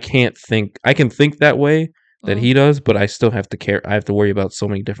can't think. I can think that way that he does, but I still have to care. I have to worry about so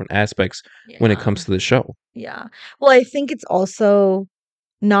many different aspects when it comes to the show. Yeah. Well, I think it's also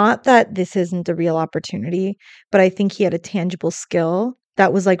not that this isn't a real opportunity, but I think he had a tangible skill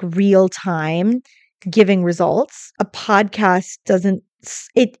that was like real time giving results. A podcast doesn't,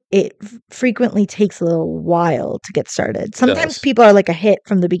 it frequently takes a little while to get started. Sometimes people are like a hit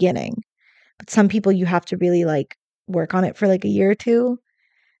from the beginning, but some people you have to really like work on it for like a year or two.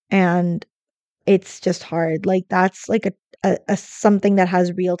 And it's just hard. Like that's like a something that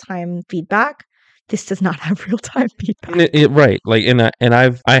has real time feedback. This does not have real time feedback. Right. Like, and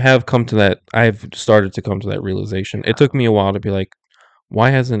I have come to that. I've started to come to that realization. It took me a while to be like,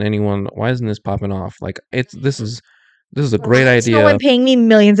 why isn't this popping off? Like, this is a great idea. No one paying me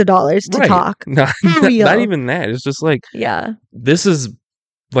millions of dollars to talk. Not even that. It's just like, this is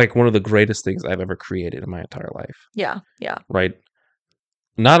like one of the greatest things I've ever created in my entire life. Yeah. Yeah. Right.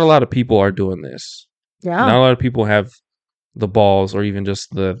 Not a lot of people are doing this. Yeah. Not a lot of people have the balls or even just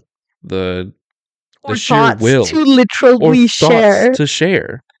the sheer will to literally share. To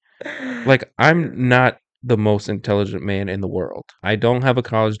share. Like, I'm not the most intelligent man in the world. I don't have a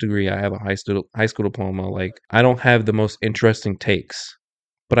college degree. I have a high school diploma. Like, I don't have the most interesting takes,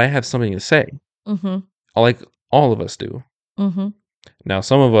 but I have something to say. Like all of us do. Now,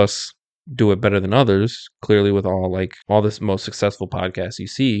 some of us do it better than others, clearly, with all this most successful podcasts you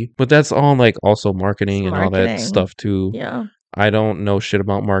see, but that's all like also marketing and all that stuff too. Yeah. I don't know shit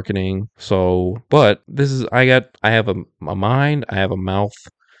about marketing. So, but I have a mind, I have a mouth.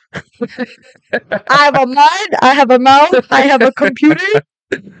 I have a mind, I have a mouth, I have a computer,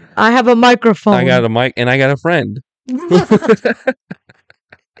 I have a microphone. I got a mic and I got a friend.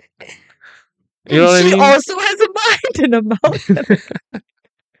 You know what I She mean? also has a mind and a mouth.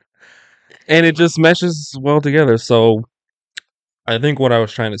 And it just meshes well together. So I think what I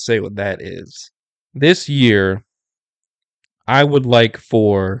was trying to say with that is this year, I would like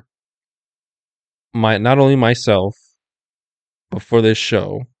for not only myself, but for this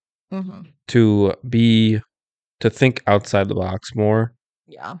show to think outside the box more.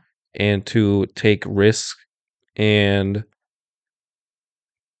 Yeah. And to take risks and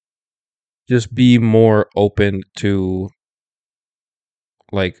just be more open to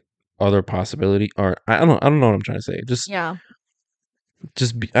like other possibility, or I don't know what I'm trying to say. Yeah.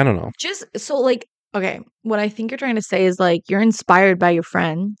 Just be, I don't know. Just so like, okay, what I think you're trying to say is like you're inspired by your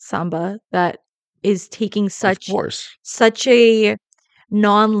friend Samba that is taking Of course. such a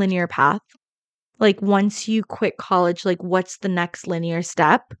non-linear path. Like once you quit college, like what's the next linear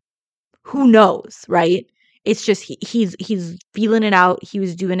step? Who knows, right? It's just he's feeling it out. He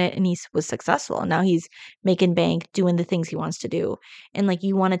was doing it and he was successful. And now he's making bank, doing the things he wants to do. And like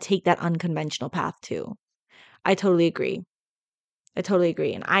you want to take that unconventional path too. I totally agree.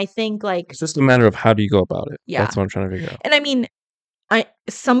 And I think like It's just a matter of how do you go about it. yeah. That's what I'm trying to figure out. And I mean,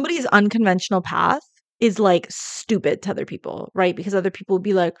 somebody's unconventional path is like stupid to other people, right? Because other people would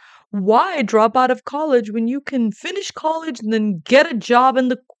be like, why drop out of college when you can finish college and then get a job in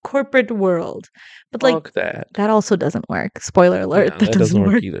the corporate world? But like that also doesn't work. Spoiler alert, Yeah, that doesn't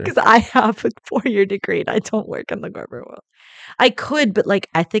work either. because I have a 4-year degree and I don't work in the corporate world. I could, but like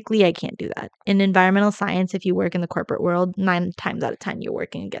ethically, I can't do that. In environmental science, if you work in the corporate world, 9 times out of 10, you're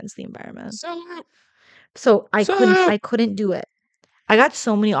working against the environment. So I couldn't do it. I got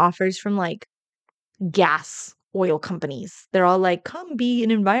so many offers from like gas oil companies. They're all like, come be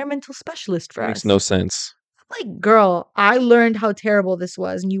an environmental specialist for us. Makes no sense. Like, girl, I learned how terrible this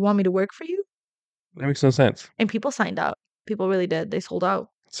was and you want me to work for you? That makes no sense. And people signed up. People really did. They sold out.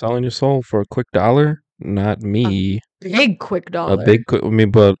 Selling your soul for a quick dollar? Not me. Big quick dollar. I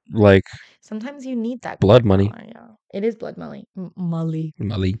mean, but like sometimes you need that blood money. Dollar, yeah. It is blood money. Money.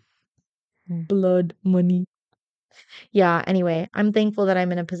 Blood money. Yeah, anyway, I'm thankful that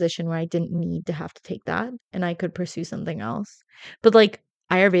I'm in a position where I didn't need to have to take that and I could pursue something else. But like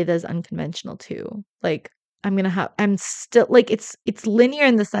Ayurveda is unconventional too. Like I'm still like it's linear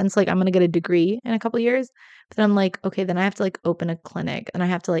in the sense like I'm gonna get a degree in a couple years, but then I'm like, okay, then I have to like open a clinic and I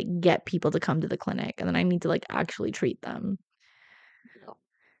have to like get people to come to the clinic and then I need to like actually treat them.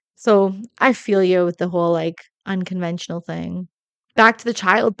 So I feel you with the whole like unconventional thing. Back to the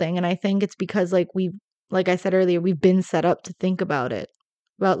child thing, and I think it's because like I said earlier, we've been set up to think about it.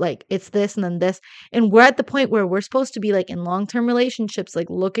 About like it's this and then this. And we're at the point where we're supposed to be like in long-term relationships, like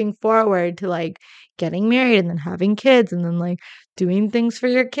looking forward to like getting married and then having kids and then like doing things for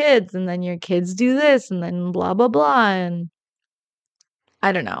your kids and then your kids do this and then blah blah blah. And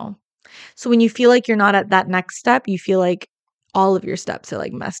I don't know. So when you feel like you're not at that next step, you feel like all of your steps are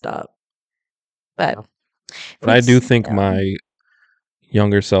like messed up. But I do think my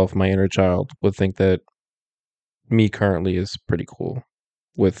younger self, my inner child, would think that me currently is pretty cool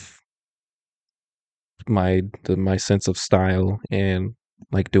with my sense of style and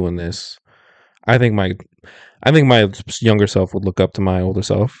like doing this. I think my younger self would look up to my older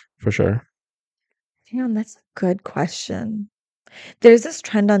self for sure. Damn, that's a good question. There's this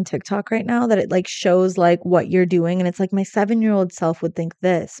trend on TikTok right now that it like shows like what you're doing and it's like my 7-year-old self would think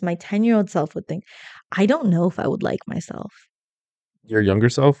this, my 10-year-old self would think. I don't know if I would like myself. Your younger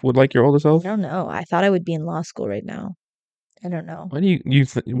self would like your older self? I don't know. I thought I would be in law school right now. I don't know. Why do you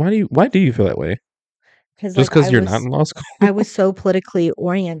feel that way? Just like, because you're not in law school? I was so politically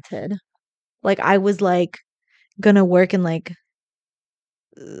oriented. Like I was like gonna work in like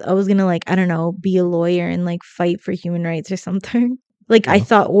I was gonna like, I don't know, be a lawyer and like fight for human rights or something. Like I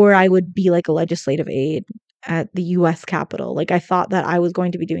thought, or I would be like a legislative aide at the US Capitol. Like I thought that I was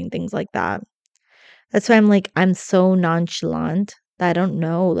going to be doing things like that. That's why I'm like, I'm so nonchalant that I don't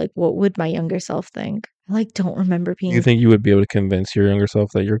know. Like, what would my younger self think? I like don't remember being. You think you would be able to convince your younger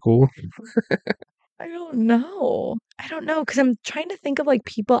self that you're cool? I don't know. I don't know because I'm trying to think of like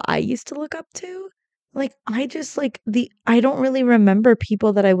people I used to look up to. Like I just like I don't really remember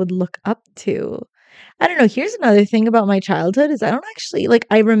people that I would look up to. I don't know. Here's another thing about my childhood is I don't actually like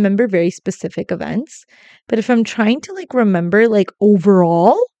I remember very specific events, but if I'm trying to like remember like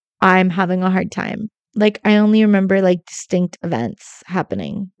overall, I'm having a hard time. Like I only remember like distinct events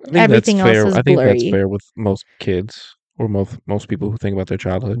happening. Everything else is blurry. I think that's fair with most kids or most people who think about their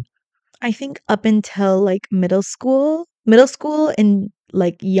childhood. I think up until like middle school and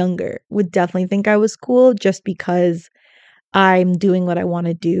like younger would definitely think I was cool just because I'm doing what I want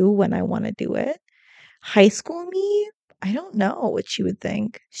to do when I want to do it. High school me, I don't know what she would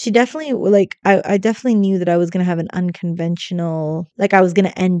think. She definitely like I definitely knew that I was gonna have an unconventional like I was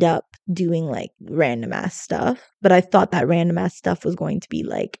gonna end up doing like random ass stuff. But I thought that random ass stuff was going to be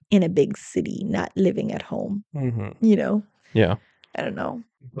like in a big city, not living at home. You know? Yeah. I don't know.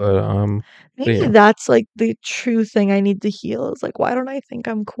 But Maybe yeah, that's like the true thing I need to heal is like why don't I think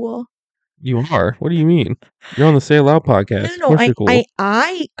I'm cool? you are. What do you mean? You're on the Say It Loud No, podcast. Of no, no. course you're cool.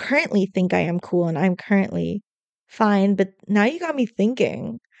 I currently think I am cool and I'm currently fine, but now you got me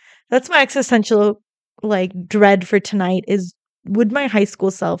thinking. That's my existential like dread for tonight is would my high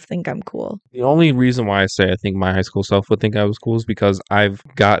school self think I'm cool? The only reason why I say I think my high school self would think I was cool is because I've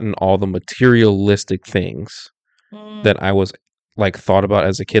gotten all the materialistic things Mm, that I was like thought about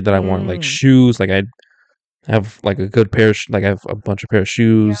as a kid that I wanted, like mm. shoes. Like I have like a good pair of like I have a bunch of pair of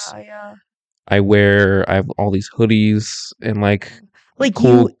shoes. Yeah, yeah. I have all these hoodies and like Like you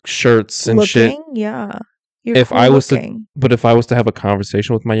cool shirts and shit. looking? Yeah. You're If cool I was to looking. But if I was to have a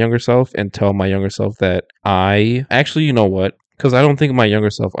conversation with my younger self and tell my younger self that I actually, you know what? Because I don't think my younger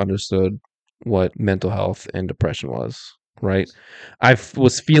self understood what mental health and depression was, right?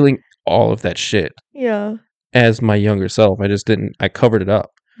 Was feeling all of that shit Yeah. as my younger self. I just didn't, I covered it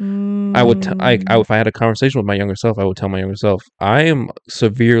up. Mm, If I had a conversation with my younger self, I would tell my younger self, I am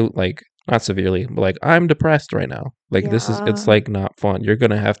severe, like, not severely, but like, I'm depressed right now. Like, it's yeah. like not fun. You're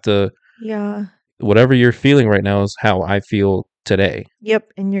going to have to, Yeah. whatever you're feeling right now is how I feel today.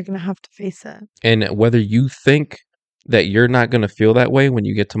 Yep, and you're gonna have to face it. And whether you think that you're not going to feel that way when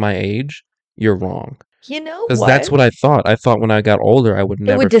you get to my age, you're wrong. You know Because that's what? what I thought. I thought when I got older, I would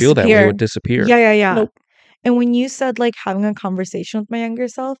It would never feel that way. It disappear. would disappear. Yeah, yeah, yeah. Nope. And when you said like having a conversation with my younger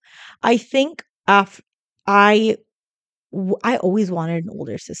self, I think af I I always wanted an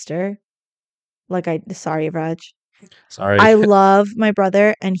older sister. Like I sorry, Raj. Sorry. I love my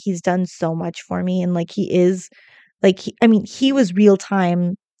brother and he's done so much for me and like he is like I mean, he was real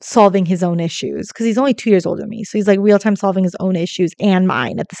time solving his own issues because he's only 2 years older than me. So he's like real time solving his own issues and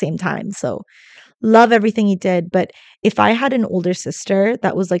mine at the same time. So love everything he did, but if I had an older sister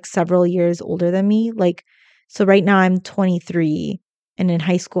that was, like, several years older than me, like so right now I'm 23, and in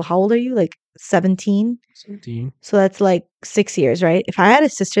high school, how old are you? Like, 17? 17. So that's, like, 6 years, right? If I had a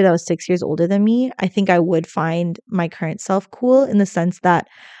sister that was 6 years older than me, I think I would find my current self cool in the sense that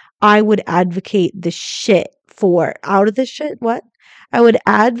I would advocate the shit for out of the shit what? I would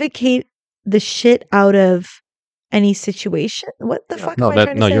advocate the shit out of any situation. What the Yeah. fuck am I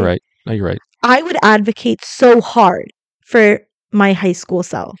trying to No, you're say? right. No, you're right. I would advocate so hard for my high school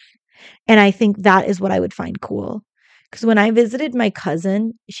self. And I think that is what I would find cool. Because when I visited my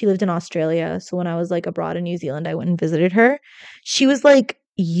cousin, she lived in Australia. So when I was like abroad in New Zealand, I went and visited her. She was like,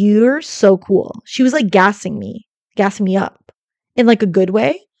 "You're so cool." She was like gassing me up in like a good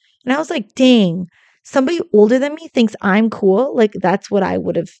way. And I was like, dang, somebody older than me thinks I'm cool. Like that's what I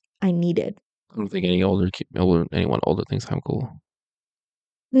needed. I don't think anyone older thinks I'm cool.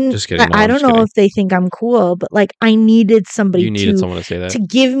 Mm, Just kidding. No, I I'm don't just know kidding. if they think I'm cool, but, like, I needed somebody You needed someone to say that. to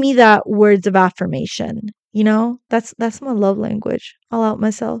give me that words of affirmation, you know? That's my love language. I'll out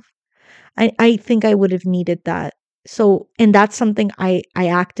myself. I think I would have needed that. So and that's something I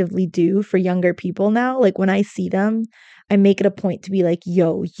actively do for younger people now, like, when I see them, I make it a point to be like,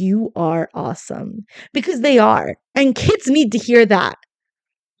 "Yo, you are awesome." Because they are, and kids need to hear that.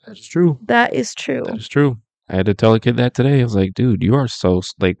 That's true. That is That true. is true. I had to tell a kid that today. I was like, dude, you are You're so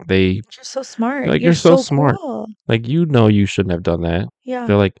smart. like, You're you're so so smart. cool. Like, you know, you shouldn't have done that. Yeah.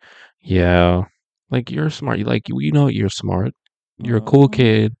 They're like, yeah, like, you're smart. You know, you're smart. You're a cool Mhm.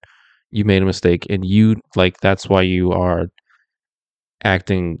 kid. You made a mistake. And like, that's why you are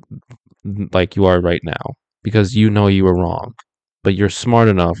acting like you are right now because you know you were wrong, but you're smart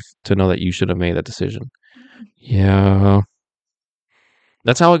enough to know that you should have made that decision. Yeah,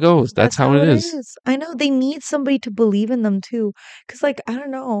 that's how it goes. That's That's how how it it is. is. I know they need somebody to believe in them too. Cause like, I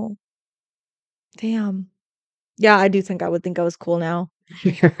don't know. Damn. Yeah, I do think I was cool now.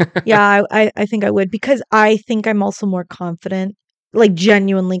 Yeah, I think I would because I think I'm also more confident, like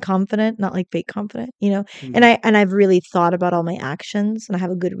genuinely confident, not like fake confident, you know? And Mhm. I've really thought about all my actions and I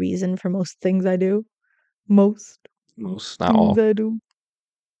have a good reason for most things I do. Most Most, not things all. I do.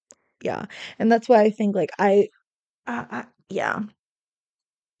 Yeah. And that's why I think like yeah.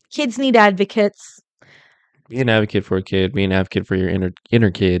 Kids need advocates. Be an advocate for a kid. Be an advocate for your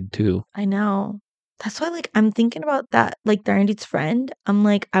inner kid too. I know. That's why, like, I'm thinking about that, like, Darren's friend. I'm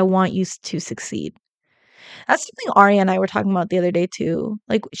like, I want you to succeed. That's something Ari and I were talking about the other day too.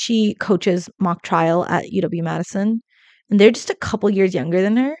 Like, she coaches mock trial at UW Madison, and they're just a couple years younger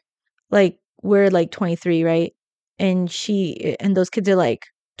than her. Like, we're like 23, right? And those kids are like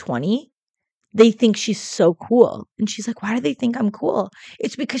 20. they think she's so cool. And she's like, why do they think I'm cool?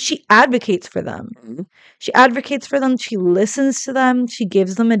 It's because she advocates for them. Mhm. She advocates for them. She listens to them. She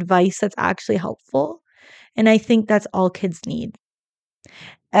gives them advice that's actually helpful. And I think that's all kids need.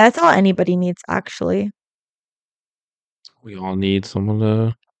 That's all anybody needs, actually. We all need someone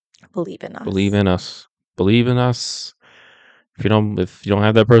to Believe in us. believe in us. Believe in us. If you don't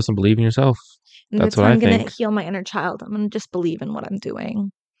have that person, believe in yourself. And That's how what I I'm gonna think. heal my inner child. I'm gonna just believe in what I'm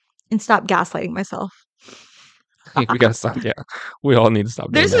doing and stop gaslighting myself. We gotta stop. Yeah, we all need to stop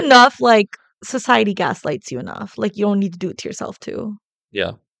doing There's that. enough, like, society gaslights you enough. Like, you don't need to do it to yourself too.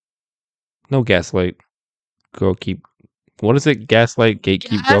 Yeah. No gaslight. Girl, keep. What is it? Gaslight,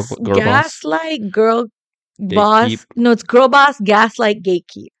 gatekeep, girl boss. Gaslight, girl Gatekeep. boss. No, it's girl boss, gaslight,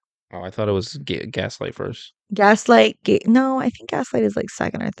 gatekeep. Oh, I thought it was gaslight first. Gaslight, no, I think gaslight is like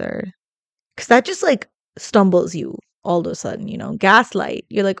second or third. Because that just like stumbles you all of a sudden, you know. Gaslight,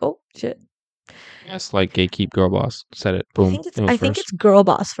 you're like, oh shit. Gaslight, gatekeep, girl boss. Said it. Boom. I think it's girl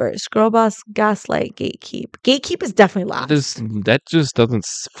boss first. Girl boss, gaslight, gatekeep. Gatekeep is definitely last. That just doesn't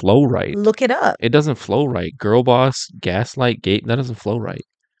flow right. Look it up. It doesn't flow right. Girl boss, gaslight, gate. That doesn't flow right.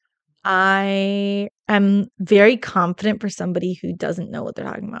 I am very confident for somebody who doesn't know what they're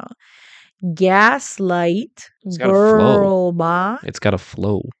talking about. Gaslight, girl boss. It's got to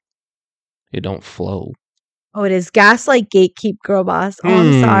flow. It don't flow. Oh, it is gaslight, gatekeep, girl boss. Oh,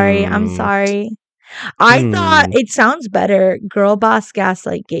 I'm sorry. I thought it sounds better. Girl boss,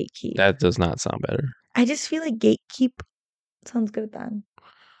 gaslight, gatekeep. That does not sound better. I just feel like gatekeep sounds good then.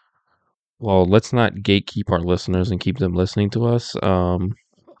 Well, let's not gatekeep our listeners and keep them listening to us. I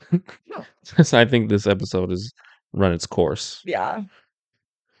think this episode has run its course. Yeah.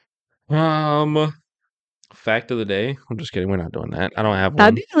 Fact of the day. I'm just kidding. We're not doing that. I don't have one.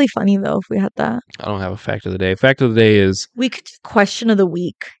 That'd be really funny though if we had that. I don't have a fact of the day. Fact of the day is we could do question of the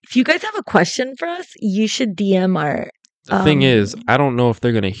week. If you guys have a question for us, you should DM our. The thing is, I don't know if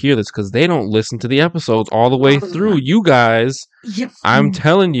they're gonna hear this because they don't listen to the episodes all the way through. You guys, I'm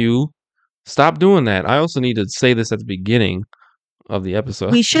telling you, stop doing that. I also need to say this at the beginning of the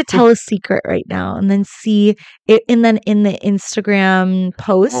episode. We should tell a secret right now and then see it, and then in the Instagram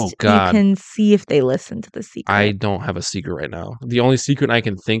post, you can see if they listen to the secret. I don't have a secret right now. The only secret I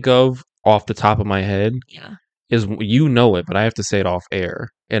can think of off the top of my head is you know it, but I have to say it off air,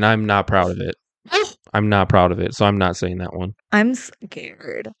 and I'm not proud of it. I'm not proud of it, so I'm not saying that one. I'm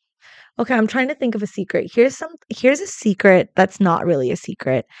scared. Okay, I'm trying to think of a secret. Here's a secret that's not really a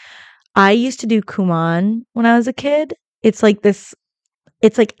secret. I used to do Kumon when I was a kid. It's like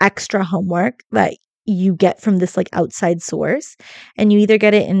extra homework that you get from this like outside source, and you either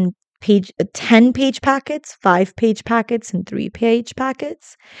get it in 10-page packets, 5-page packets, and 3-page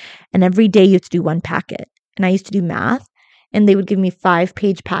packets. And every day you have to do one packet. And I used to do math, and they would give me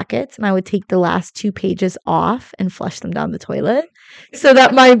 5-page packets, and I would take the last 2 pages off and flush them down the toilet so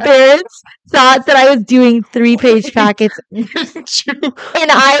that my parents thought that I was doing 3-page packets. And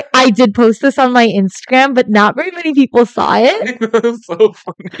I did post this on my Instagram, but not very many people saw it. That's so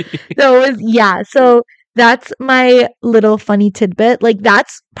funny. So that's my little funny tidbit. Like,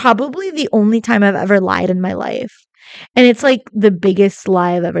 that's probably the only time I've ever lied in my life. And it's like the biggest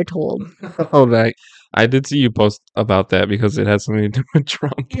lie I've ever told. Oh, right. I did see you post about that because it has something to do with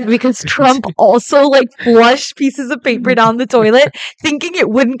Trump. Yeah, because Trump also like flushed pieces of paper down the toilet thinking it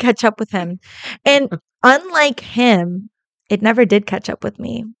wouldn't catch up with him. And unlike him, it never did catch up with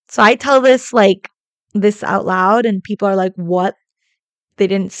me. So I tell this out loud and people are like, what? They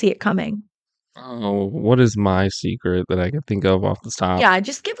didn't see it coming. Oh, what is my secret that I can think of off the top? Yeah,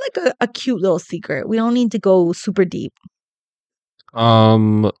 just give like a cute little secret. We don't need to go super deep.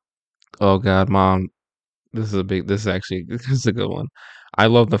 Oh God, Mom. This is a good one. I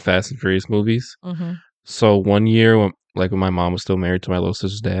love the Fast and Furious movies. Mm-hmm. So one year, when my mom was still married to my little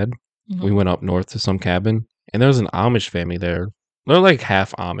sister's dad, we went up north to some cabin, and there was an Amish family there. They're like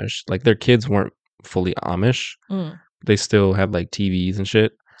half Amish. Like their kids weren't fully Amish. They still had like TVs and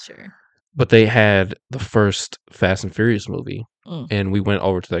shit. Sure. But they had the first Fast and Furious movie, and we went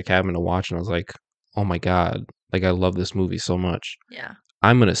over to their cabin to watch, and I was like, oh my God, like I love this movie so much. Yeah.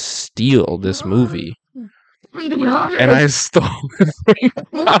 I'm gonna steal this movie. And I stole it.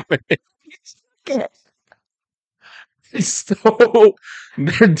 I stole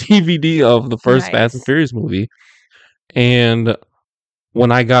their DVD of the first Fast and Furious movie. And when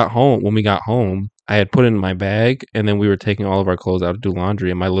we got home, I had put it in my bag, and then we were taking all of our clothes out to do laundry,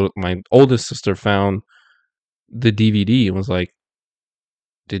 and my oldest sister found the DVD and was like,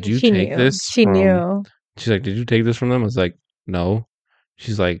 did you take this? She knew. She's like, did you take this from them? I was like, no.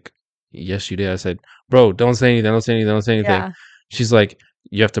 She's like, yes, you did. I said, bro, don't say anything. Yeah. She's like,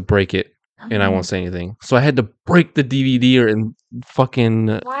 you have to break it. and I won't say anything. So I had to break the DVD and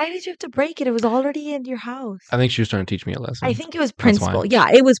fucking. Why did you have to break it? It was already in your house. I think she was trying to teach me a lesson. I think it was principle. Yeah,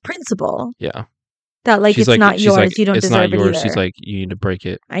 it was principle. Yeah. That like it's not yours. You don't deserve it. It's not yours. She's like, you need to break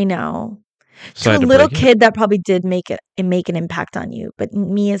it. I know. So to a little kid, that probably did make an impact on you. But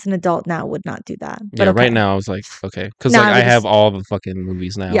me as an adult now would not do that. But yeah, right now I was like, okay, because like I have all the fucking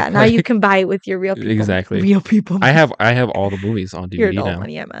movies now. Yeah, now you can buy it with your real people. Exactly, real people. I have all the movies on DVD your adult now.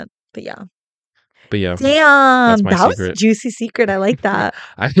 money, I meant. But yeah. Damn, that was a juicy secret. I like that.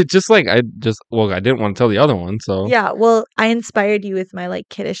 I didn't want to tell the other one, so yeah. Well, I inspired you with my like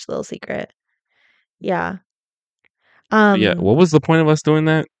kiddish little secret. Yeah. Yeah. What was the point of us doing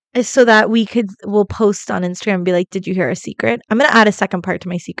that? So that we'll post on Instagram and be like, did you hear a secret? I'm going to add a second part to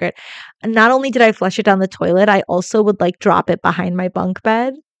my secret. Not only did I flush it down the toilet, I also would like drop it behind my bunk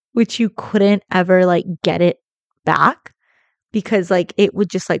bed, which you couldn't ever like get it back because like it would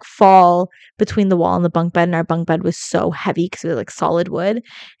just like fall between the wall and the bunk bed. And our bunk bed was so heavy because it was like solid wood.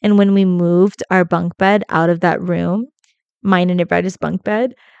 And when we moved our bunk bed out of that room, mine and Ibrad's bunk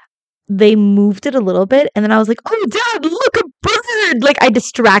bed, they moved it a little bit, and then I was like, "Oh, Dad, look, a bird!" Like I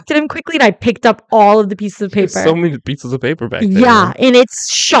distracted him quickly, and I picked up all of the pieces of paper. So many pieces of paper back there. Yeah, and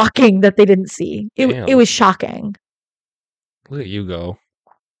it's shocking that they didn't see. It was shocking. Look at you go.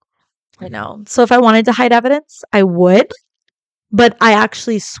 I know. So if I wanted to hide evidence, I would, but I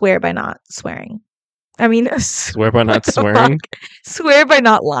actually swear by not swearing. I mean, swear by not swearing. Swear by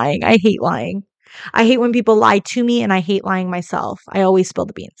not lying. I hate lying. I hate when people lie to me, and I hate lying myself. I always spill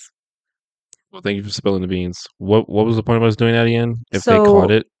the beans. Well, thank you for spilling the beans. What was the point of us doing that again? If they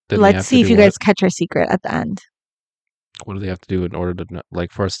caught it, then let's see if you guys catch our secret at the end. What do they have to do in order to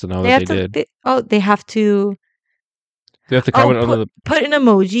like for us to know that they did? They have to. They have to comment under the. Put an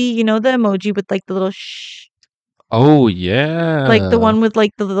emoji. You know the emoji with like the little shh. Oh yeah. Like the one with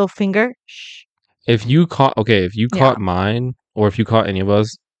like the little finger. Shh. If you caught mine, or if you caught any of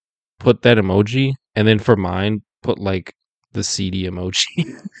us, put that emoji, and then for mine, put like the CD emoji.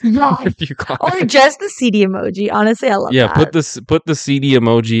 If you or just the CD emoji. Honestly, I love that. Yeah, put the CD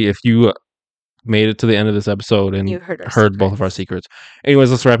emoji if you made it to the end of this episode and you heard both of our secrets.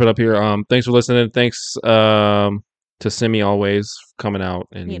 Anyways, let's wrap it up here. Thanks for listening. Thanks to Simi always coming out,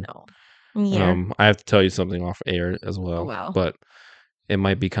 and I have to tell you something off air as well. Wow. But it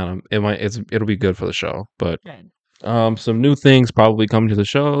might be it'll be good for the show. But some new things probably coming to the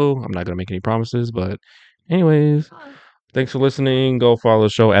show. I'm not gonna make any promises, but anyways. Thanks for listening. Go follow the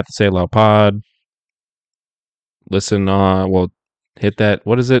show at the Say It Loud Pod. Listen, hit that.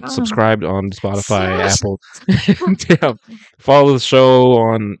 What is it? Subscribe on Spotify, Apple. Yeah. Follow the show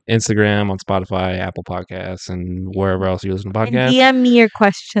on Instagram, on Spotify, Apple Podcasts, and wherever else you listen to podcasts. And DM me your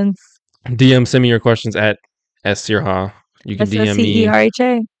questions. Send me your questions at Sirha. You can DM me.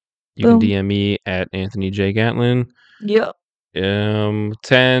 SSERHA. You can DM me at Anthony J. Gatlin. Yep.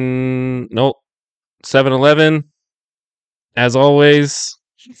 7-Eleven. As always,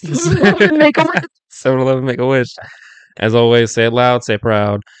 7-Eleven make a wish. 7-Eleven make a wish. As always, say it loud, say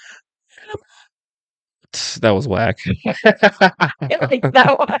proud. That was whack. I like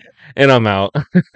that one. And I'm out.